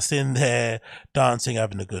everybody that's in there, dancing,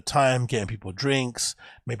 having a good time, getting people drinks,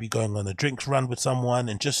 maybe going on a drinks run with someone,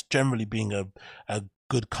 and just generally being a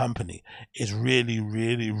good company is really,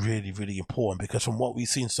 really, really, really important. Because from what we've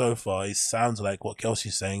seen so far, it sounds like what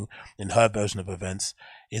Kelsey's saying in her version of events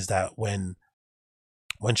is that when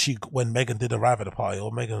Megan did arrive at the party,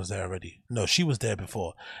 or Megan was there already. No, she was there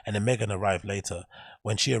before, and then Megan arrived later.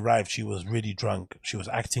 When she arrived, she was really drunk. She was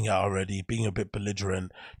acting out already, being a bit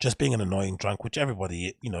belligerent, just being an annoying drunk, which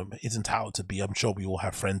everybody, you know, is entitled to be. I'm sure we all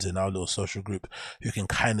have friends in our little social group who can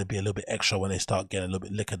kind of be a little bit extra when they start getting a little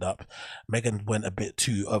bit liquored up. Megan went a bit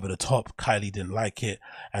too over the top. Kylie didn't like it,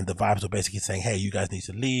 and the vibes were basically saying, hey, you guys need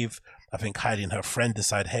to leave. I think Kylie and her friend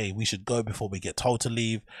decide, hey, we should go before we get told to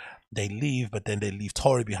leave. They leave, but then they leave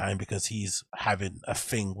Tory behind because he's having a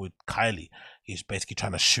thing with Kylie. He's basically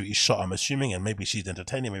trying to shoot his shot, I'm assuming, and maybe she's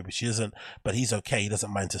entertaining, maybe she isn't, but he's okay. He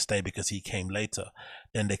doesn't mind to stay because he came later.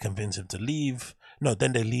 Then they convince him to leave. No,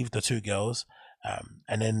 then they leave the two girls.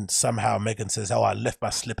 And then somehow Megan says, oh, I left my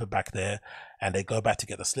slipper back there, and they go back to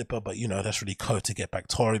get the slipper, but you know, that's really code to get back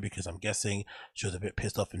Tory, because I'm guessing she was a bit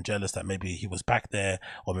pissed off and jealous that maybe he was back there,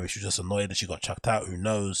 or maybe she was just annoyed that she got chucked out. Who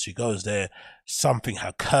knows? She goes there, something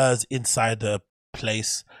occurs inside the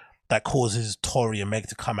place that causes Tory and Meg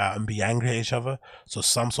to come out and be angry at each other. So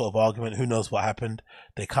some sort of argument, who knows what happened.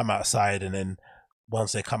 They come outside, and then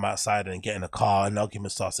once they come outside and get in a car, an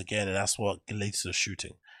argument starts again, and that's what leads to the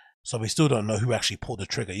shooting. So we still don't know who actually pulled the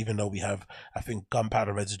trigger, even though we have, I think,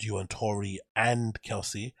 gunpowder residue on Tory and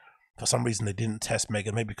Kelsey. For some reason, they didn't test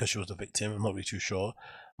Megan, maybe because she was the victim. I'm not really too sure.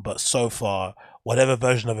 But so far, whatever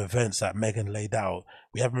version of events that Megan laid out,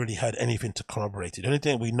 we haven't really heard anything to corroborate it. The only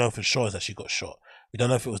thing we know for sure is that she got shot. We don't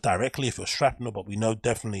know if it was directly, if it was shrapnel, but we know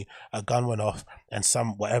definitely a gun went off and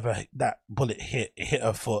whatever that bullet hit, it hit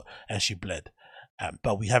her foot and she bled.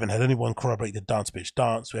 But we haven't had anyone corroborate the dance bitch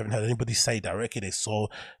dance. We haven't had anybody say directly they saw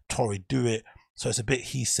Tory do it. So it's a bit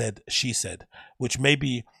he said, she said, which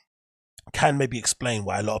can maybe explain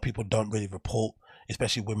why a lot of people don't really report,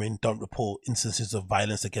 especially women, don't report instances of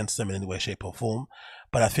violence against them in any way, shape or form.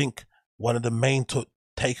 But I think one of the main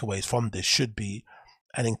takeaways from this should be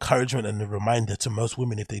an encouragement and a reminder to most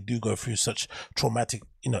women, if they do go through such traumatic,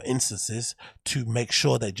 you know, instances, to make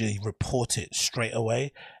sure that they report it straight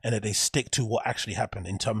away and that they stick to what actually happened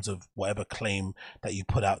in terms of whatever claim that you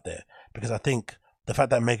put out there. Because I think the fact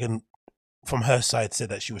that Megan, from her side, said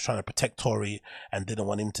that she was trying to protect Tory and didn't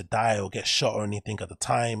want him to die or get shot or anything at the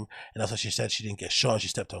time, and that's what she said. She didn't get shot, she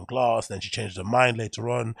stepped on glass, and then she changed her mind later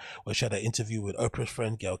on where she had an interview with Oprah's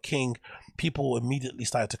friend Gayle King. People immediately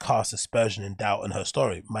started to cast aspersion and doubt on her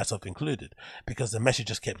story, myself included, because the message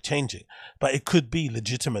just kept changing. But it could be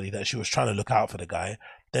legitimately that she was trying to look out for the guy.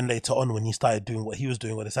 Then later on, when he started doing what he was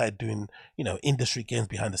doing, when they started doing, you know, industry games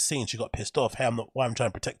behind the scenes, she got pissed off. Hey, I'm trying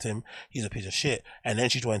to protect him. He's a piece of shit. And then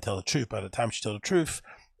she tried to tell the truth. By the time she told the truth,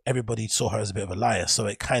 everybody saw her as a bit of a liar. So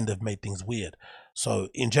it kind of made things weird. So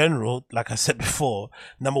in general, like I said before,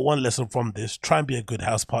 number one lesson from this, try and be a good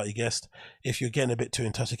house party guest. If you're getting a bit too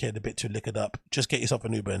intoxicated, a bit too liquored up, just get yourself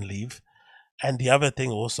an Uber and leave. And the other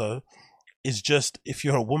thing also, It's just, if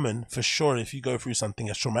you're a woman, for sure, if you go through something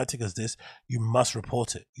as traumatic as this, you must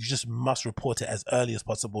report it. You just must report it as early as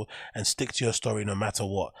possible and stick to your story no matter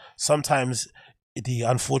what. Sometimes the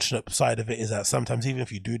unfortunate side of it is that sometimes even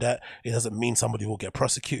if you do that, it doesn't mean somebody will get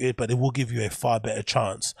prosecuted, but it will give you a far better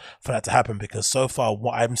chance for that to happen, because so far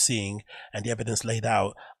what I'm seeing and the evidence laid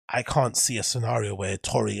out, I can't see a scenario where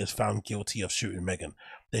Tory is found guilty of shooting Megan.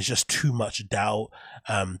 There's just too much doubt.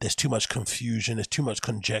 There's too much confusion. There's too much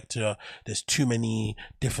conjecture. There's too many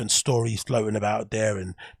different stories floating about there.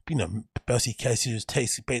 And, you know, basically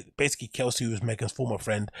Kelsey, who's Megan's former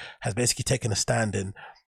friend, has basically taken a stand and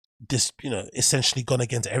this, you know, essentially gone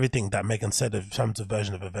against everything that Megan said in terms of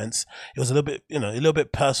version of events. It was a little bit, you know, a little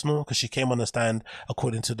bit personal, because she came on the stand,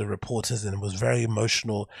 according to the reporters, and it was very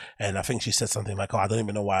emotional. And I think she said something like, "Oh, I don't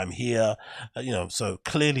even know why I'm here," you know. So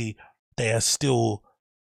clearly they are still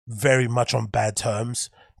very much on bad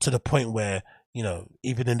terms, to the point where, you know,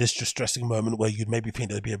 even in this distressing moment where you'd maybe think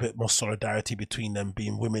there'd be a bit more solidarity between them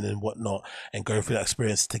being women and whatnot and going through that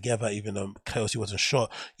experience together, even though Kelsey wasn't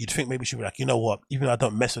shot, you'd think maybe she'd be like, you know what, even though I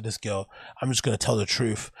don't mess with this girl, I'm just going to tell the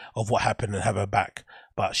truth of what happened and have her back.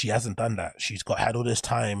 But she hasn't done that. She's had all this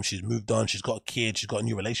time, she's moved on, she's got a kid, she's got a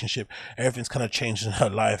new relationship, everything's kind of changed in her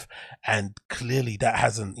life, and clearly that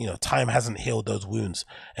hasn't, you know, time hasn't healed those wounds.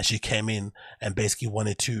 And she came in and basically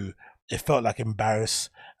wanted to, it felt like, embarrass,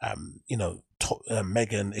 you know,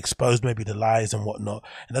 Megan, exposed maybe the lies and whatnot.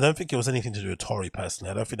 And I don't think it was anything to do with Tory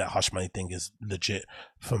personally. I don't think that hush money thing is legit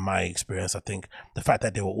from my experience. I think the fact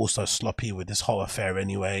that they were also sloppy with this whole affair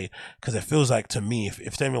anyway, because it feels like, to me,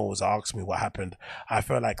 if anyone was asking me what happened, I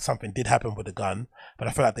felt like something did happen with the gun, but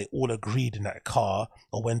I feel like they all agreed in that car,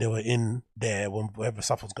 or when they were in there, whenever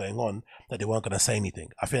stuff was going on, that they weren't going to say anything.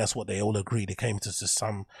 I think that's what they all agreed. They came to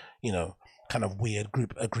some, you know, kind of weird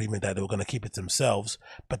group agreement that they were going to keep it to themselves.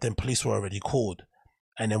 But then police were already called,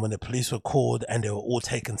 and then when the police were called and they were all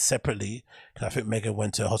taken separately, because I think Megan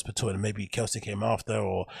went to a hospital and maybe Kelsey came after,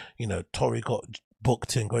 or, you know, Tory got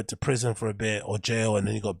booked and went to prison for a bit, or jail, and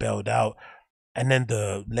then he got bailed out, and then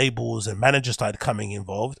the labels and managers started coming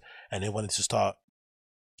involved, and they wanted to start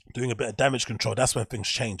doing a bit of damage control. That's when things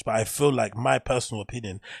changed. But I feel like, my personal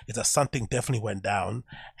opinion is that something definitely went down,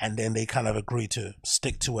 and then they kind of agreed to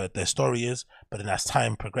stick to what their story is. But then as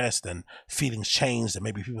time progressed and feelings changed, and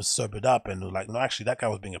maybe people sobered up and were like, no, actually that guy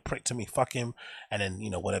was being a prick to me, fuck him. And then, you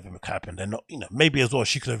know, whatever happened, and, you know, maybe as well,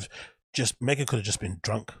 Megan could have just been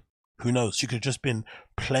drunk. Who knows? She could have just been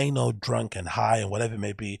plain old drunk and high and whatever it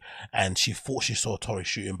may be, and she thought she saw Tory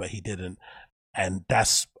shooting, but he didn't. And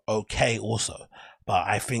that's okay also. But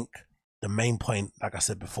I think the main point, like I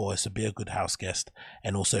said before, is to be a good house guest.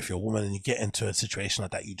 And also, if you're a woman and you get into a situation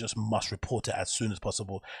like that, you just must report it as soon as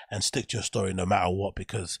possible and stick to your story no matter what,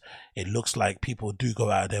 because it looks like people do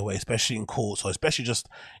go out of their way, especially in courts, or especially just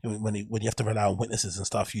when you have to rely on witnesses and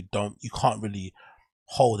stuff. You can't really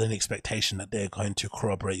hold any expectation that they're going to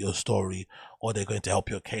corroborate your story or they're going to help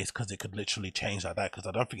your case, because it could literally change like that. Because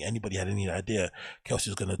I don't think anybody had any idea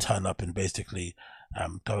Kelsey was going to turn up and basically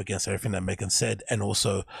go against everything that Megan said, and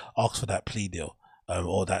also ask for that plea deal,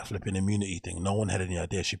 or that flipping immunity thing. No one had any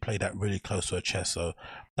idea. She played that really close to her chest, so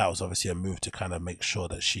that was obviously a move to kind of make sure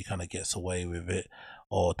that she kind of gets away with it,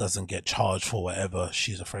 or doesn't get charged for whatever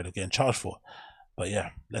she's afraid of getting charged for. But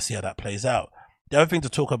yeah, let's see how that plays out. The other thing to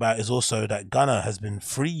talk about is also that Gunna has been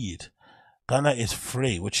freed. Gunna is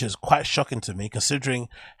free, which is quite shocking to me, considering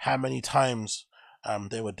how many times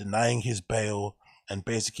they were denying his bail and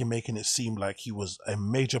basically making it seem like he was a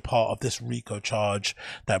major part of this RICO charge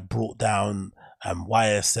that brought down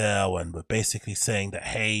YSL, and were basically saying that,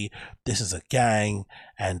 hey, this is a gang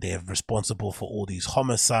and they're responsible for all these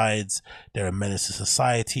homicides, they're a menace to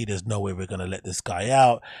society, there's no way we're going to let this guy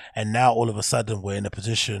out. And now all of a sudden we're in a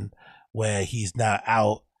position where he's now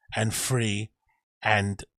out and free,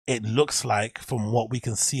 and it looks like, from what we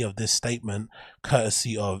can see of this statement,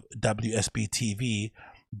 courtesy of WSB TV,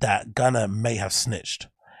 that Gunna may have snitched.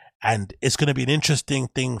 And it's going to be an interesting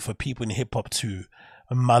thing for people in hip hop to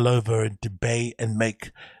mull over and debate and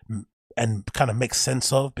kind of make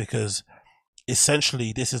sense of, because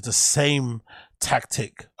essentially this is the same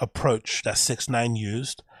tactic approach that 6ix9ine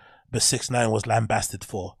used, but 6ix9ine was lambasted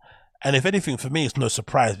for. And if anything, for me, it's no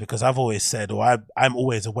surprise, because I've always said, or I'm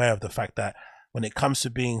always aware of the fact that when it comes to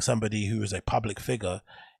being somebody who is a public figure,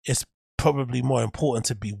 it's probably more important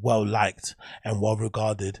to be well liked and well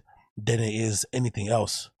regarded than it is anything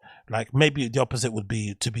else. Like, maybe the opposite would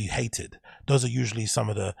be to be hated. Those are usually some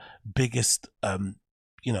of the biggest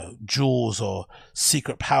jewels or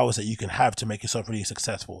secret powers that you can have to make yourself really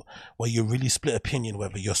successful, where you really split opinion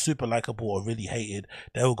whether you're super likable or really hated.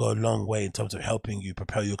 They will go a long way in terms of helping you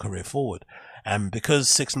propel your career forward. And because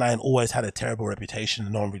 6ix9ine always had a terrible reputation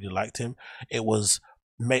and no one really liked him,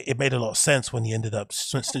 it made a lot of sense when he ended up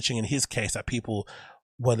snitching in his case that people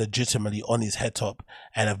were legitimately on his head top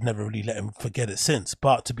and have never really let him forget it since.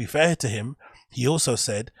 But to be fair to him, he also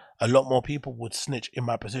said a lot more people would snitch in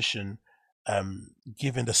my position,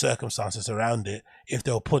 given the circumstances around it, if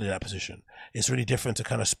they were put in that position. It's really different to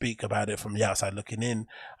kind of speak about it from the outside looking in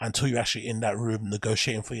until you're actually in that room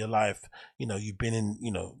negotiating for your life. You've been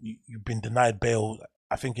you've been denied bail,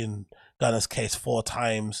 I think in Gunna's case 4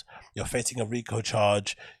 times. You're facing a RICO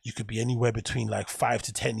charge. You could be anywhere between like 5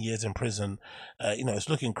 to 10 years in prison. It's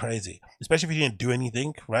looking crazy, especially if you didn't do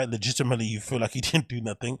anything, right? Legitimately, you feel like you didn't do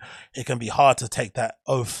nothing. It can be hard to take that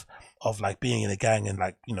oath of like being in a gang and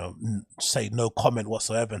like, say no comment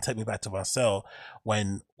whatsoever and take me back to my cell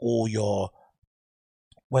when all your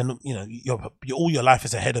life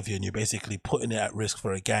is ahead of you and you're basically putting it at risk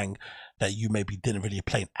for a gang that you maybe didn't really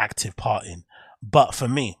play an active part in. But for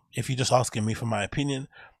me, if you're just asking me for my opinion,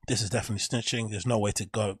 this is definitely snitching. There's no way to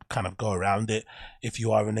go around it. If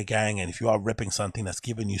you are in a gang and if you are ripping something that's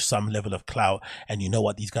giving you some level of clout and you know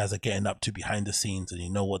what these guys are getting up to behind the scenes and you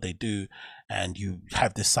know what they do and you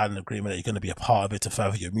have this silent agreement that you're going to be a part of it to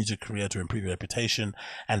further your music career, to improve your reputation,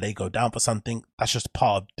 and they go down for something, that's just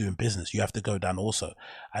part of doing business. You have to go down also.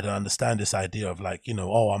 I don't understand this idea of like,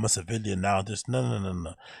 oh, I'm a civilian now. Just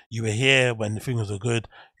no. You were here when things were good.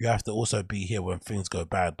 You have to also be here when things go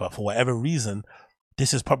bad. But for whatever reason,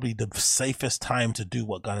 this is probably the safest time to do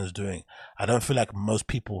what Gunna's doing. I don't feel like most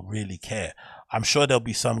people really care. I'm sure there'll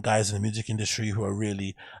be some guys in the music industry who are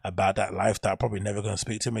really about that life that are probably never going to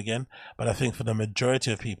speak to him again. But I think for the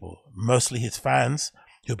majority of people, mostly his fans,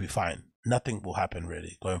 he'll be fine. Nothing will happen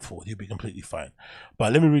really going forward. He'll be completely fine.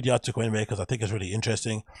 But let me read the article anyway because I think it's really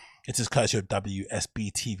interesting. It is courtesy of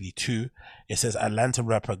WSB TV2. It says Atlanta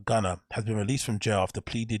rapper Gunna has been released from jail after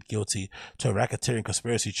pleaded guilty to a racketeering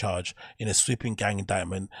conspiracy charge in a sweeping gang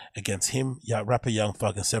indictment against him, rapper Young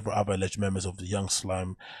Thug, and several other alleged members of the Young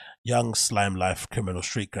Slime Life criminal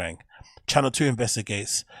street gang. Channel 2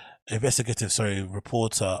 investigative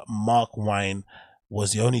reporter Mark Wine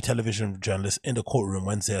was the only television journalist in the courtroom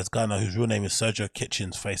Wednesday as Gunna, whose real name is Sergio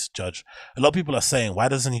Kitchens, faced judge. A lot of people are saying, why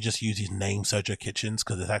doesn't he just use his name, Sergio Kitchens?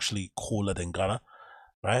 Because it's actually cooler than Gunna,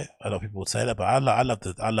 right? A lot of people would say that, but I love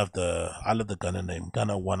the Gunna name.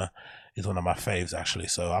 Gunna Wanna is one of my faves actually,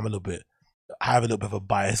 so I have a little bit of a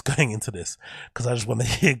bias going into this because I just want to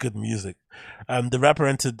hear good music. The rapper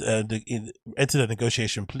entered a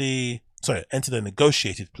negotiated plea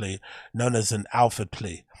known as an Alford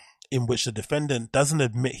plea, in which the defendant doesn't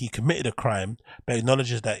admit he committed a crime, but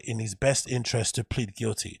acknowledges that in his best interest to plead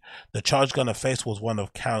guilty. The charge Gunna faced was one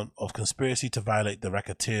of count of conspiracy to violate the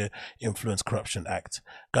Racketeer Influence Corruption Act.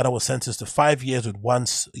 Gunna was sentenced to 5 years with 1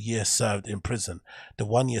 year served in prison. The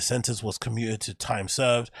 1 year sentence was commuted to time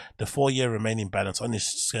served. The 4 year remaining balance on his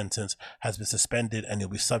sentence has been suspended and he'll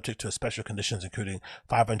be subject to special conditions, including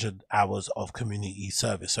 500 hours of community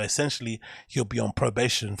service. So essentially, he'll be on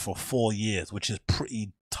probation for 4 years, which is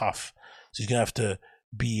pretty tough. So he's gonna have to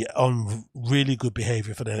be on really good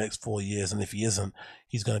behavior for the next 4 years, and if he isn't,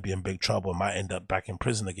 he's gonna be in big trouble and might end up back in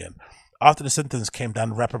prison again. After the sentence came down,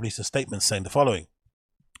 the rapper released a statement saying the following: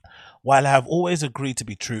 "While I have always agreed to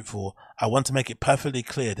be truthful, I want to make it perfectly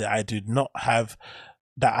clear that I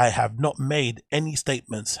have not made any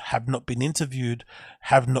statements, have not been interviewed,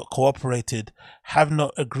 have not cooperated, have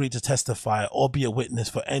not agreed to testify or be a witness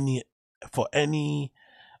for any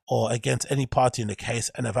or against any party in the case,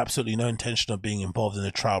 and have absolutely no intention of being involved in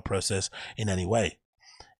the trial process in any way."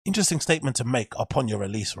 Interesting statement to make upon your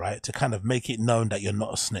release, right? To kind of make it known that you're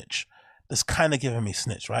not a snitch. That's kind of giving me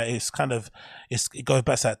snitch, right? It goes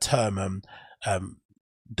back to that term,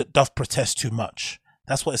 doth protest too much.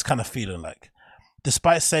 That's what it's kind of feeling like.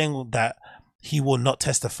 Despite saying that he will not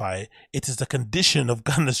testify, it is the condition of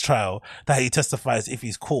Gunna's trial that he testifies if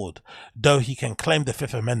he's called, though he can claim the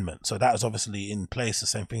Fifth Amendment. So that is obviously in place, the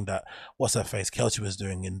same thing that what's-her-face Kelty was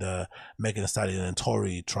doing in the Megan Thee Stallion and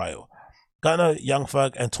Tory trial. Gunna, Young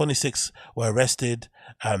Thug, and 26 were arrested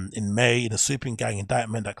in May in a sweeping gang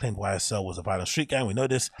indictment that claimed YSL was a violent street gang. We know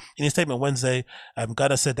this. In his statement Wednesday,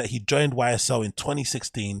 Gunna said that he joined YSL in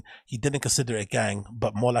 2016. He didn't consider it a gang,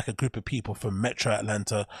 but more like a group of people from Metro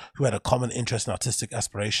Atlanta who had a common interest in artistic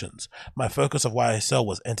aspirations. My focus of YSL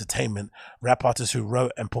was entertainment, rap artists who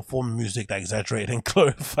wrote and performed music that exaggerated and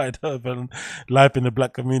glorified urban life in the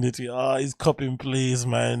black community. He's copying, please,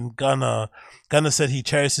 man. Gunna said he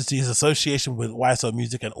cherishes his association with YSL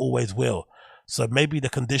music and always will. So maybe the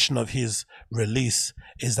condition of his release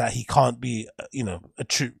is that he can't be, he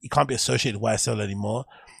can't be associated with YSL anymore.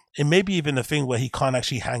 It may be even a thing where he can't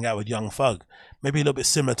actually hang out with Young Thug. Maybe a little bit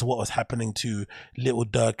similar to what was happening to Little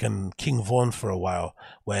Durk and King Von for a while,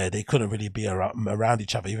 where they couldn't really be around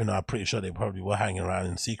each other, even though I'm pretty sure they probably were hanging around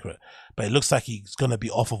in secret. But it looks like he's going to be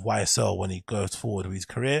off of YSL when he goes forward with his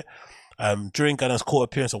career. During Gunna's court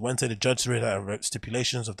appearance on Wednesday, the judge read out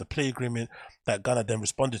stipulations of the plea agreement that Gunna then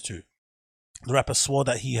responded to. The rapper swore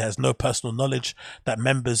that he has no personal knowledge that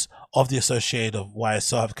members of the associate of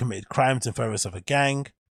YSL have committed crimes in furtherance of a gang.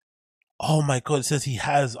 Oh my God, it says he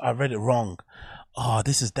has. I read it wrong. Oh,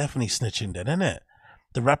 this is definitely snitching then, isn't it?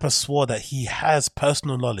 The rapper swore that he has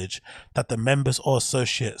personal knowledge that the members or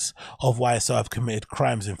associates of YSL have committed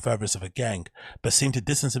crimes in furtherance of a gang, but seemed to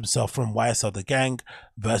distance himself from YSL the gang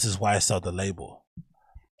versus YSL the label.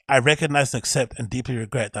 I recognize and accept and deeply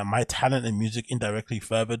regret that my talent and music indirectly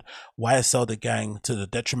furthered YSL the gang to the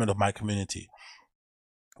detriment of my community.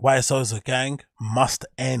 YSL as a gang must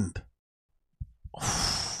end.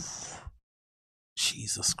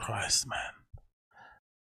 Jesus Christ, man.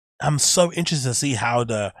 I'm so interested to see how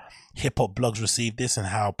the hip-hop blogs receive this and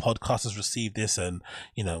how podcasters receive this and,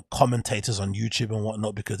 commentators on YouTube and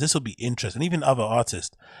whatnot, because this will be interesting, even other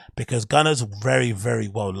artists, because Gunna's very, very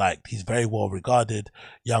well liked. He's very well regarded.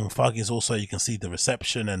 Young Thug is also, you can see the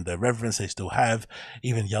reception and the reverence they still have.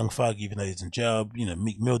 Even Young Thug, even though he's in jail,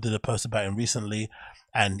 Meek Mill did a post about him recently,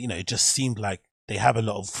 and, it just seemed like they have a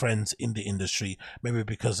lot of friends in the industry, maybe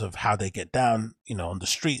because of how they get down, on the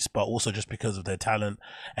streets, but also just because of their talent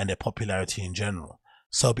and their popularity in general.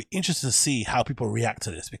 So I'll be interested to see how people react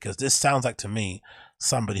to this, because this sounds like to me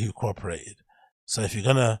somebody who cooperated. So if you're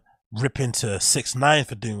gonna rip into 6ix9ine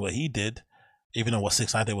for doing what he did, even though what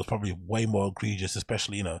 6ix9ine did was probably way more egregious,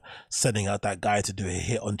 especially sending out that guy to do a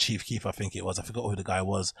hit on Chief Keef, I think it was, I forgot who the guy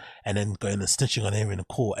was, and then going and snitching on him in a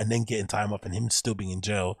court and then getting time up and him still being in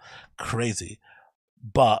jail, crazy.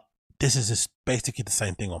 But this is just basically the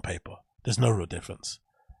same thing on paper. There's no real difference.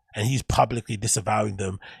 And he's publicly disavowing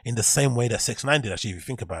them in the same way that 6ix9ine did, actually, if you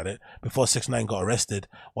think about it. Before 6ix9ine got arrested,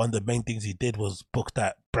 one of the main things he did was book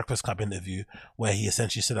that Breakfast Club interview where he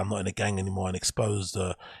essentially said, I'm not in a gang anymore, and exposed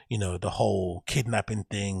the whole kidnapping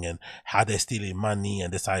thing and how they're stealing money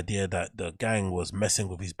and this idea that the gang was messing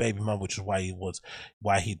with his baby mum, which is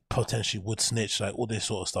why he potentially would snitch, like all this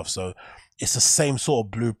sort of stuff. So it's the same sort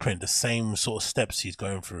of blueprint, the same sort of steps he's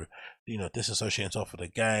going through. Disassociating himself with the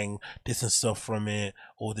gang, distance himself from it,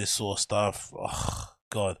 all this sort of stuff. Oh,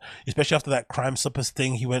 God. Especially after that Crime Stoppers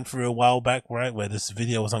thing he went through a while back, right? Where this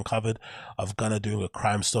video was uncovered of Gunna doing a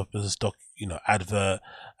Crime Stoppers advert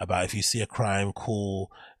about if you see a crime,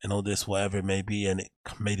 call, and all this, whatever it may be. And it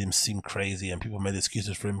made him seem crazy, and people made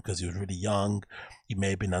excuses for him because he was really young. He may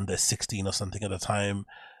have been under 16 or something at the time.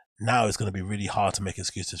 Now it's going to be really hard to make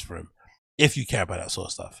excuses for him if you care about that sort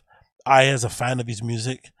of stuff. I, as a fan of his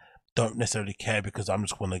music, don't necessarily care, because I'm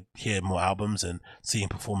just want to hear more albums and see him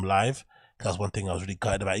perform live. That's one thing I was really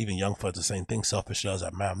gutted about. Even Young Thug, the same thing. Selfishly, I was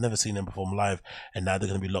like, man, I've never seen him perform live, and now they're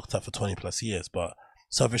going to be locked up for 20 plus years. But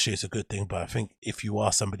selfishly, it's a good thing. But I think if you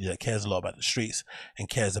are somebody that cares a lot about the streets and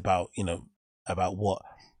cares about,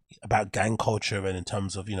 about gang culture, and in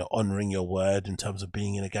terms of, honoring your word, in terms of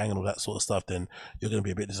being in a gang and all that sort of stuff, then you're going to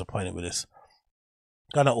be a bit disappointed with this.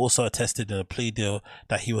 Gunna also attested in a plea deal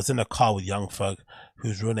that he was in a car with Young Thug,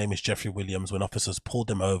 whose real name is Jeffrey Williams, when officers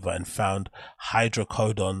pulled him over and found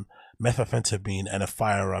hydrocodone, methamphetamine, and a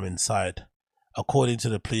firearm inside. According to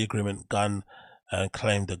the plea agreement, Gunn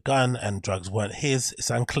claimed the gun and drugs weren't his. It's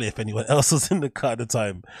unclear if anyone else was in the car at the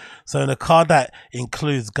time. So in a car that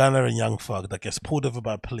includes Gunna and Young Thug, that gets pulled over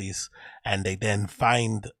by police, and they then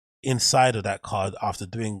find inside of that car, after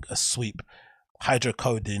doing a sweep,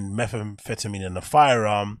 hydrocodone, methamphetamine, and a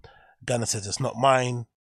firearm. Gunna says, it's not mine.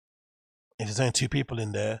 If there's only 2 people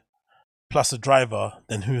in there, plus a driver,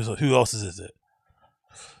 then who else's is it?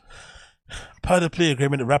 Per the plea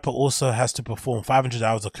agreement, the rapper also has to perform 500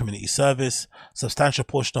 hours of community service, substantial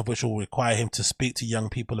portion of which will require him to speak to young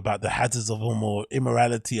people about the hazards of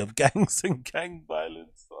immorality of gangs and gang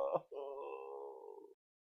violence.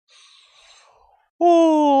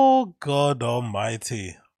 Oh, God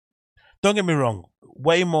almighty. Don't get me wrong,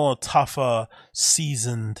 way more tougher,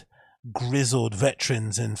 seasoned, grizzled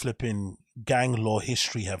veterans in flipping gang law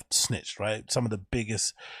history have snitched, right? Some of the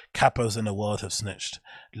biggest capos in the world have snitched.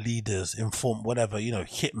 Leaders, whatever,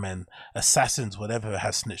 hitmen, assassins, whatever,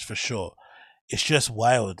 has snitched for sure. It's just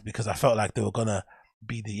wild, because I felt like they were gonna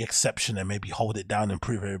be the exception and maybe hold it down and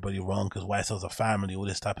prove everybody wrong, because YSL's a family, all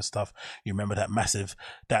this type of stuff. You remember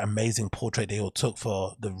that amazing portrait they all took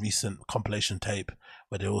for the recent compilation tape,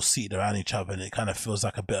 where they're all seated around each other, and it kind of feels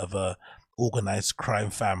like a bit of a organized crime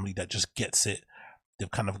family that just gets it. They're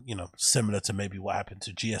kind of, similar to maybe what happened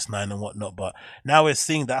to GS9 and whatnot. But now we're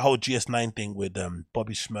seeing that whole GS9 thing with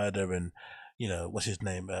Bobby Shmurda and, what's his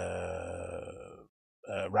name?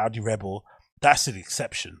 Rowdy Rebel. That's an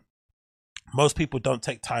exception. Most people don't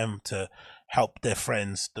take time to help their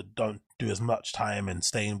friends that don't do as much time and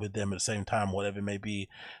staying with them at the same time, whatever it may be.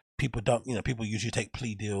 People don't, people usually take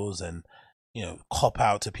plea deals and, cop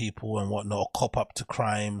out to people and whatnot, or cop up to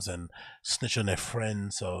crimes and snitch on their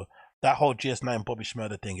friends. So that whole GS9 Bobby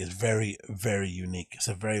Shmurda thing is very, very unique. It's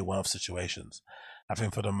a very one-off situations. I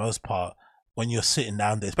think for the most part, when you're sitting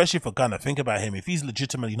down there, especially for Gunna, think about him. If he's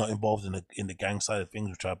legitimately not involved in the gang side of things,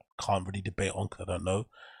 which I can't really debate on because I don't know,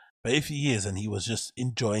 but if he is and he was just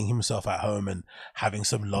enjoying himself at home and having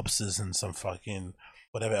some lobsters and some fucking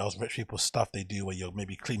whatever else rich people stuff they do where you're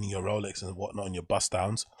maybe cleaning your Rolex and whatnot on your bust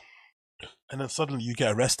downs, and then suddenly you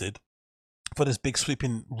get arrested for this big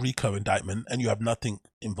sweeping RICO indictment and you have nothing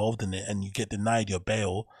involved in it and you get denied your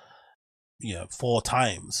bail 4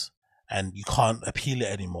 times and you can't appeal it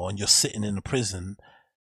anymore and you're sitting in a prison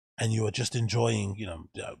and you are just enjoying,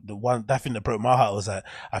 that thing that broke my heart was that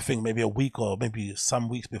I think maybe a week or maybe some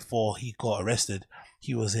weeks before he got arrested,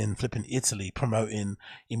 he was in flipping Italy promoting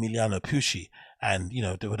Emiliano Pucci. And,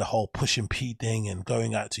 there were the whole pushing P thing and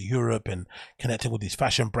going out to Europe and connecting with these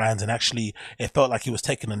fashion brands. And actually, it felt like he was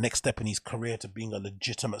taking the next step in his career to being a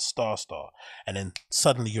legitimate star. And then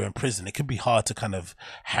suddenly you're in prison. It can be hard to kind of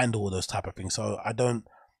handle those type of things. So I don't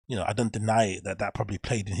deny that probably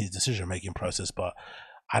played in his decision-making process. But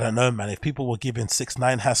I don't know, man. If people were giving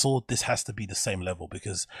 6ix9ine hassle, this has to be the same level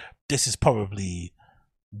because this is probably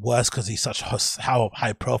worse because he's how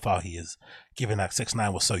high profile he is, given that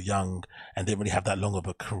 6ix9ine was so young and didn't really have that long of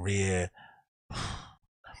a career.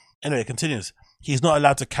 Anyway, it continues. He's not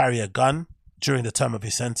allowed to carry a gun during the term of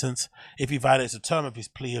his sentence. If he violates the term of his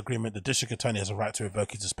plea agreement, the district attorney has a right to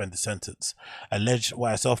revoke his suspended sentence. Alleged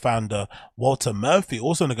YSL founder Walter Murphy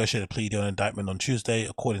also negotiated a plea deal and indictment on Tuesday,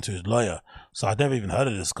 according to his lawyer. So I'd never even heard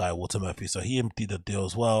of this guy, Walter Murphy. So he did a deal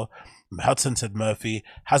as well. Hudson said Murphy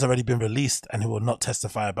has already been released and he will not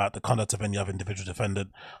testify about the conduct of any other individual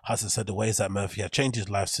defendant. Hudson said the ways that Murphy had changed his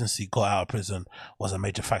life since he got out of prison was a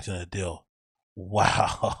major factor in the deal.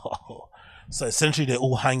 Wow. So essentially they're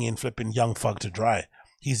all hanging flipping Young Thug to dry.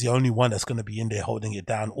 He's the only one that's going to be in there holding it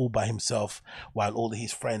down all by himself while all of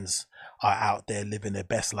his friends are out there living their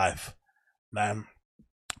best life. Man,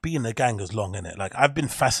 being in a gang is long, innit? Like, I've been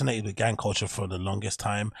fascinated with gang culture for the longest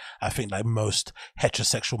time. I think like most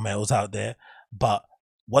heterosexual males out there. But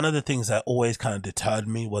one of the things that always kind of deterred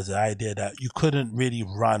me was the idea that you couldn't really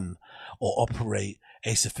run or operate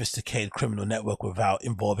a sophisticated criminal network without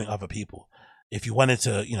involving other people. If you wanted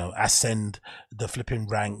to, ascend the flipping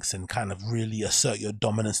ranks and kind of really assert your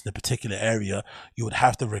dominance in a particular area, you would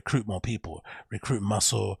have to recruit more people, recruit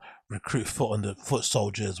muscle, recruit foot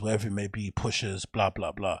soldiers, wherever it may be, pushers, blah,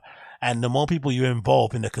 blah, blah. And the more people you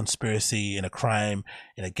involve in a conspiracy, in a crime,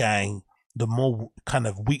 in a gang, the more kind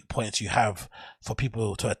of weak points you have for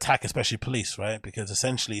people to attack, especially police, right? Because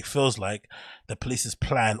essentially it feels like the police's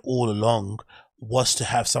plan all along was to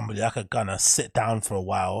have somebody like a Gunna sit down for a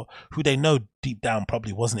while, who they know deep down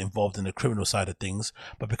probably wasn't involved in the criminal side of things,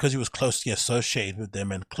 but because he was closely associated with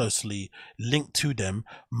them and closely linked to them,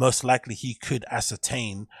 most likely he could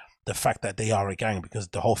ascertain the fact that they are a gang, because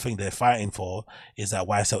the whole thing they're fighting for is that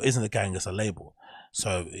YSL isn't a gang, it's a label.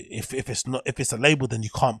 So if it's a label, then you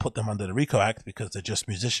can't put them under the RICO Act because they're just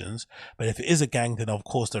musicians. But if it is a gang, then of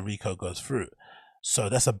course the RICO goes through. So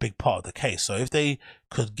that's a big part of the case. So if they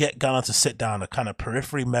could get Gunna to sit down, a kind of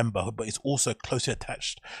periphery member, but is also closely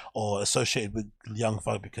attached or associated with Young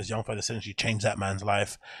Thug, because Young Thug essentially changed that man's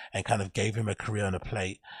life and kind of gave him a career on a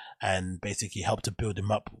plate and basically helped to build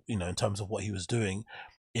him up, in terms of what he was doing.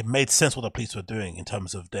 It made sense what the police were doing in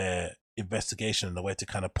terms of their investigation and the way to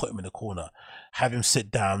kind of put him in the corner, have him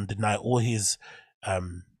sit down, deny all his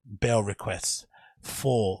bail requests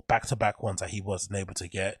for back-to-back ones that he wasn't able to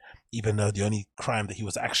get, even though the only crime that he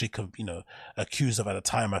was actually accused of at the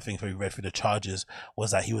time, I think, when we read through the charges,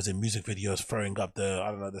 was that he was in music videos throwing up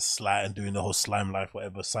the slide and doing the whole slime life,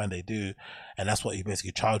 whatever sign they do, and that's what he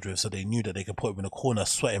basically charged with. So they knew that they could put him in a corner,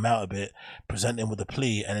 sweat him out a bit, present him with a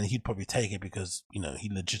plea, and then he'd probably take it because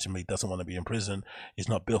he legitimately doesn't want to be in prison. He's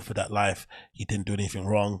not built for that life. He didn't do anything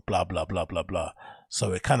wrong, blah blah blah blah blah.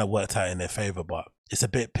 So it kind of worked out in their favor, but it's a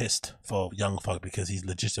bit pissed for Young Thug because he's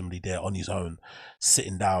legitimately there on his own,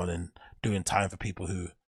 sitting down and doing time for people who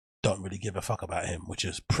don't really give a fuck about him, which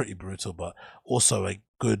is pretty brutal, but also a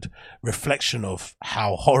good reflection of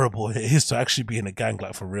how horrible it is to actually be in a gang,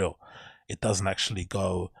 like for real. It doesn't actually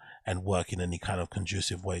go and work in any kind of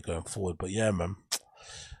conducive way going forward. But yeah, man,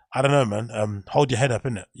 I don't know, man. Hold your head up,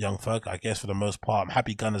 innit, young folk. I guess for the most part, I'm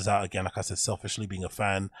happy Gunna's out again. Like I said, selfishly being a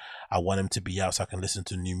fan, I want him to be out so I can listen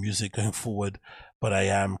to new music going forward. But I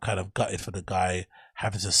am kind of gutted for the guy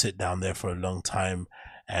having to sit down there for a long time.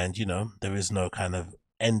 And, you know, there is no kind of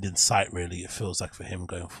end in sight, really, it feels like, for him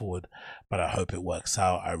going forward. But I hope it works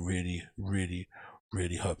out. I really, really,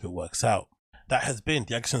 really hope it works out. That has been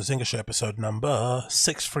the Agostinho Zinga Show episode number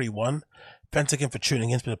 631. Thanks again for tuning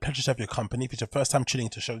in. It's been a pleasure to have your company. If it's your first time tuning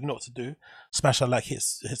into the show, you know what to do. Smash that like, hit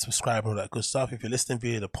subscribe, and all that good stuff. If you're listening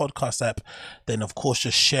via the podcast app, then of course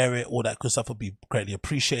just share it. All that good stuff will be greatly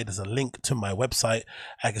appreciated. There's a link to my website,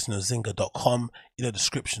 agostinhozinga.com, in the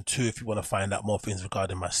description too. If you want to find out more things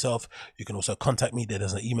regarding myself, you can also contact me.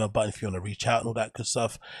 There's an email button if you want to reach out and all that good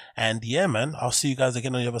stuff. And yeah, man, I'll see you guys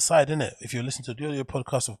again on the other side, innit? If you're listening to the audio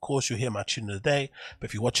podcast, of course, you'll hear my tune of the day. But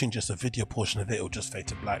if you're watching just a video portion of it, it'll just fade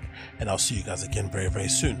to black. And I'll see you guys again very, very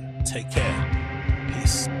soon. Take care.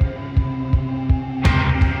 Peace.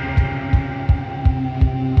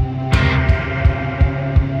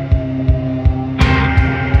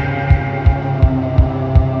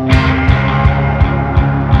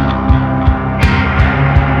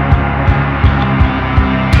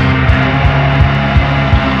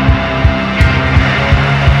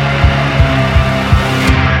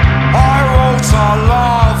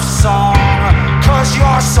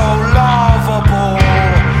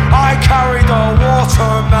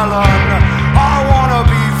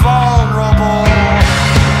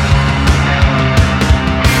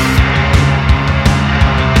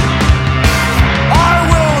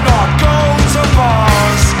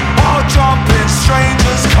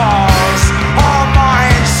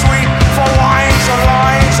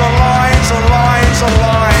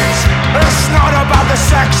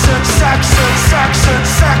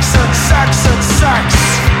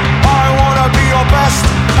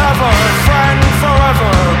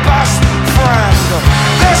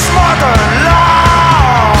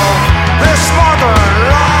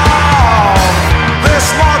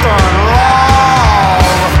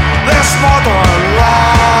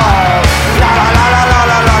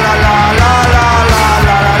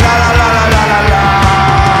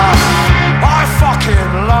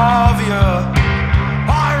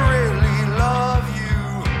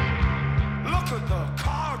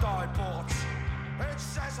 It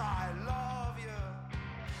says I love